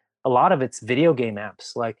commercials, and a lot of it's video game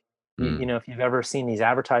apps. Like mm. if you've ever seen these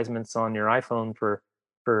advertisements on your iPhone for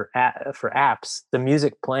apps, the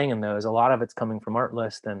music playing in those, a lot of it's coming from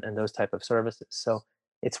Artlist and those type of services. So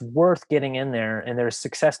it's worth getting in there. And there's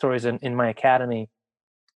success stories in my academy.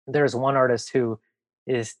 There's one artist who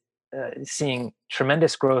is seeing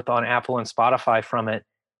tremendous growth on Apple and Spotify from it.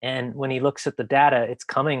 And when he looks at the data, it's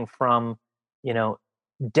coming from,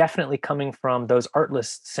 definitely coming from those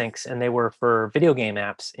artlist syncs, and they were for video game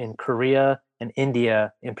apps in Korea and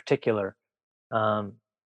India in particular.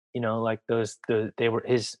 Like they were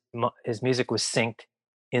his music was synced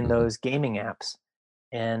in those gaming apps,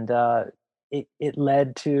 and it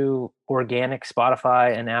led to organic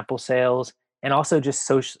Spotify and Apple sales, and also just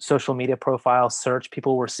social media profile search.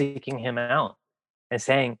 People were seeking him out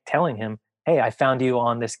and telling him, "Hey, I found you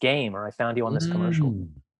on this game," or "I found you on this commercial."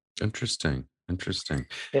 Interesting.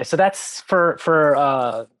 Yeah, so that's for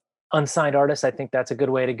unsigned artists. I think that's a good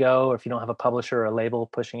way to go. If you don't have a publisher or a label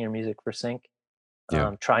pushing your music for sync,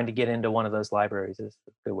 trying to get into one of those libraries is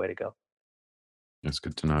a good way to go. That's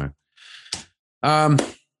good to know.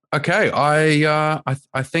 Okay,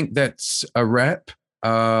 I think that's a wrap.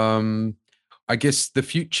 I guess the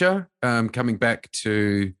future, coming back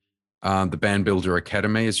to the Band Builder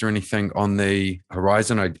Academy, is there anything on the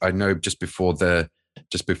horizon? I know just before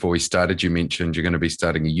we started, you mentioned you're going to be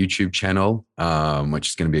starting a YouTube channel, which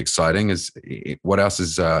is going to be exciting. What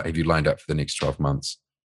else have you lined up for the next 12 months?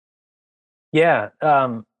 Yeah,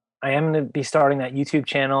 I am going to be starting that YouTube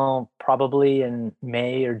channel probably in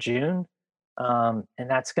May or June. And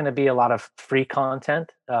that's going to be a lot of free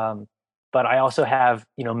content. But I also have,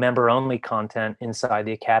 member only content inside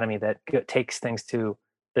the Academy that takes things to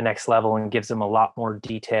the next level and gives them a lot more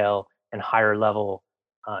detail and higher level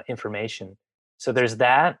information. So there's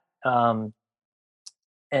that. And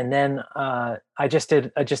then I just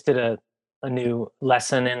did a new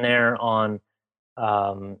lesson in there on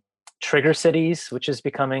trigger cities, which is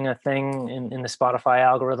becoming a thing in the Spotify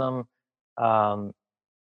algorithm. I'm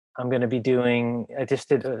going to be I just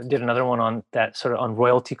did another one on that, sort of on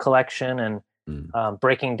royalty collection, and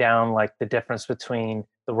breaking down like the difference between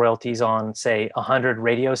the royalties on, say, 100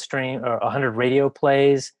 radio stream or 100 radio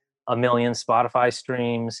plays, 1 million Spotify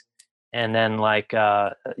streams, and then like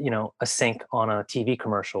a sync on a TV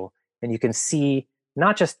commercial. And you can see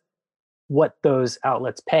not just what those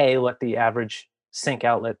outlets pay, what the average sync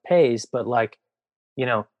outlet pays, but like,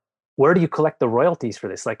 where do you collect the royalties for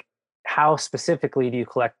this? Like, how specifically do you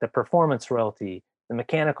collect the performance royalty, the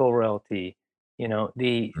mechanical royalty,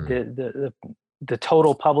 the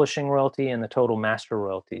total publishing royalty, and the total master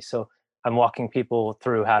royalty? So I'm walking people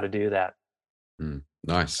through how to do that.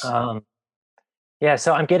 Nice. Yeah,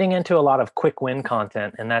 so I'm getting into a lot of quick win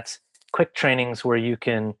content, and that's quick trainings where you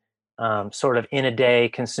can sort of in a day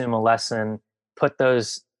consume a lesson, put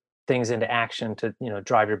those things into action to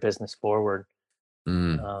drive your business forward.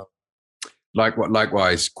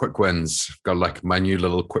 Likewise, quick wins. Got like my new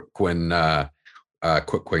little quick win tab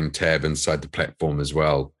inside the platform as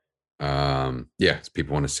well.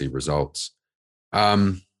 People want to see results.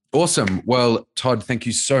 Awesome. Well, Todd, thank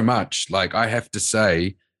you so much. Like, I have to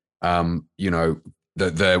say,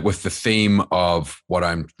 with the theme of what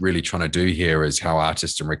I'm really trying to do here is how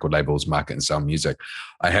artists and record labels market and sell music.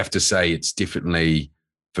 I have to say it's definitely,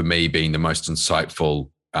 for me, been the most insightful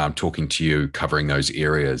talking to you, covering those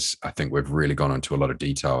areas. I think we've really gone into a lot of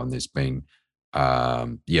detail, and there's been a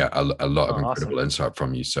lot of incredible insight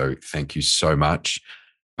from you. So thank you so much.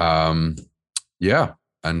 Until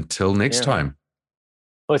next time.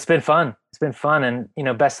 Well, it's been fun. And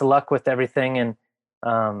best of luck with everything. And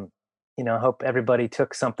I hope everybody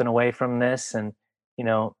took something away from this. And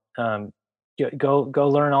go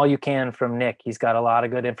learn all you can from Nick. He's got a lot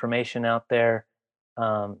of good information out there.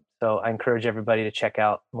 So I encourage everybody to check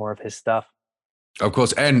out more of his stuff. Of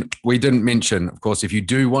course. And we didn't mention, of course, if you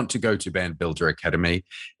do want to go to Band Builder Academy,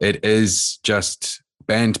 it is just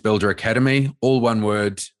Band Builder Academy, all one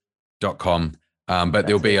word.com. But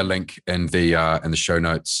there'll be a link in the show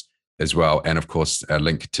notes as well. And of course, a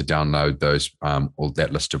link to download those, all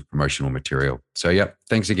that list of promotional material. So yeah,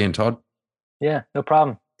 thanks again, Todd. Yeah, no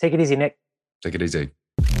problem. Take it easy, Nick. Take it easy.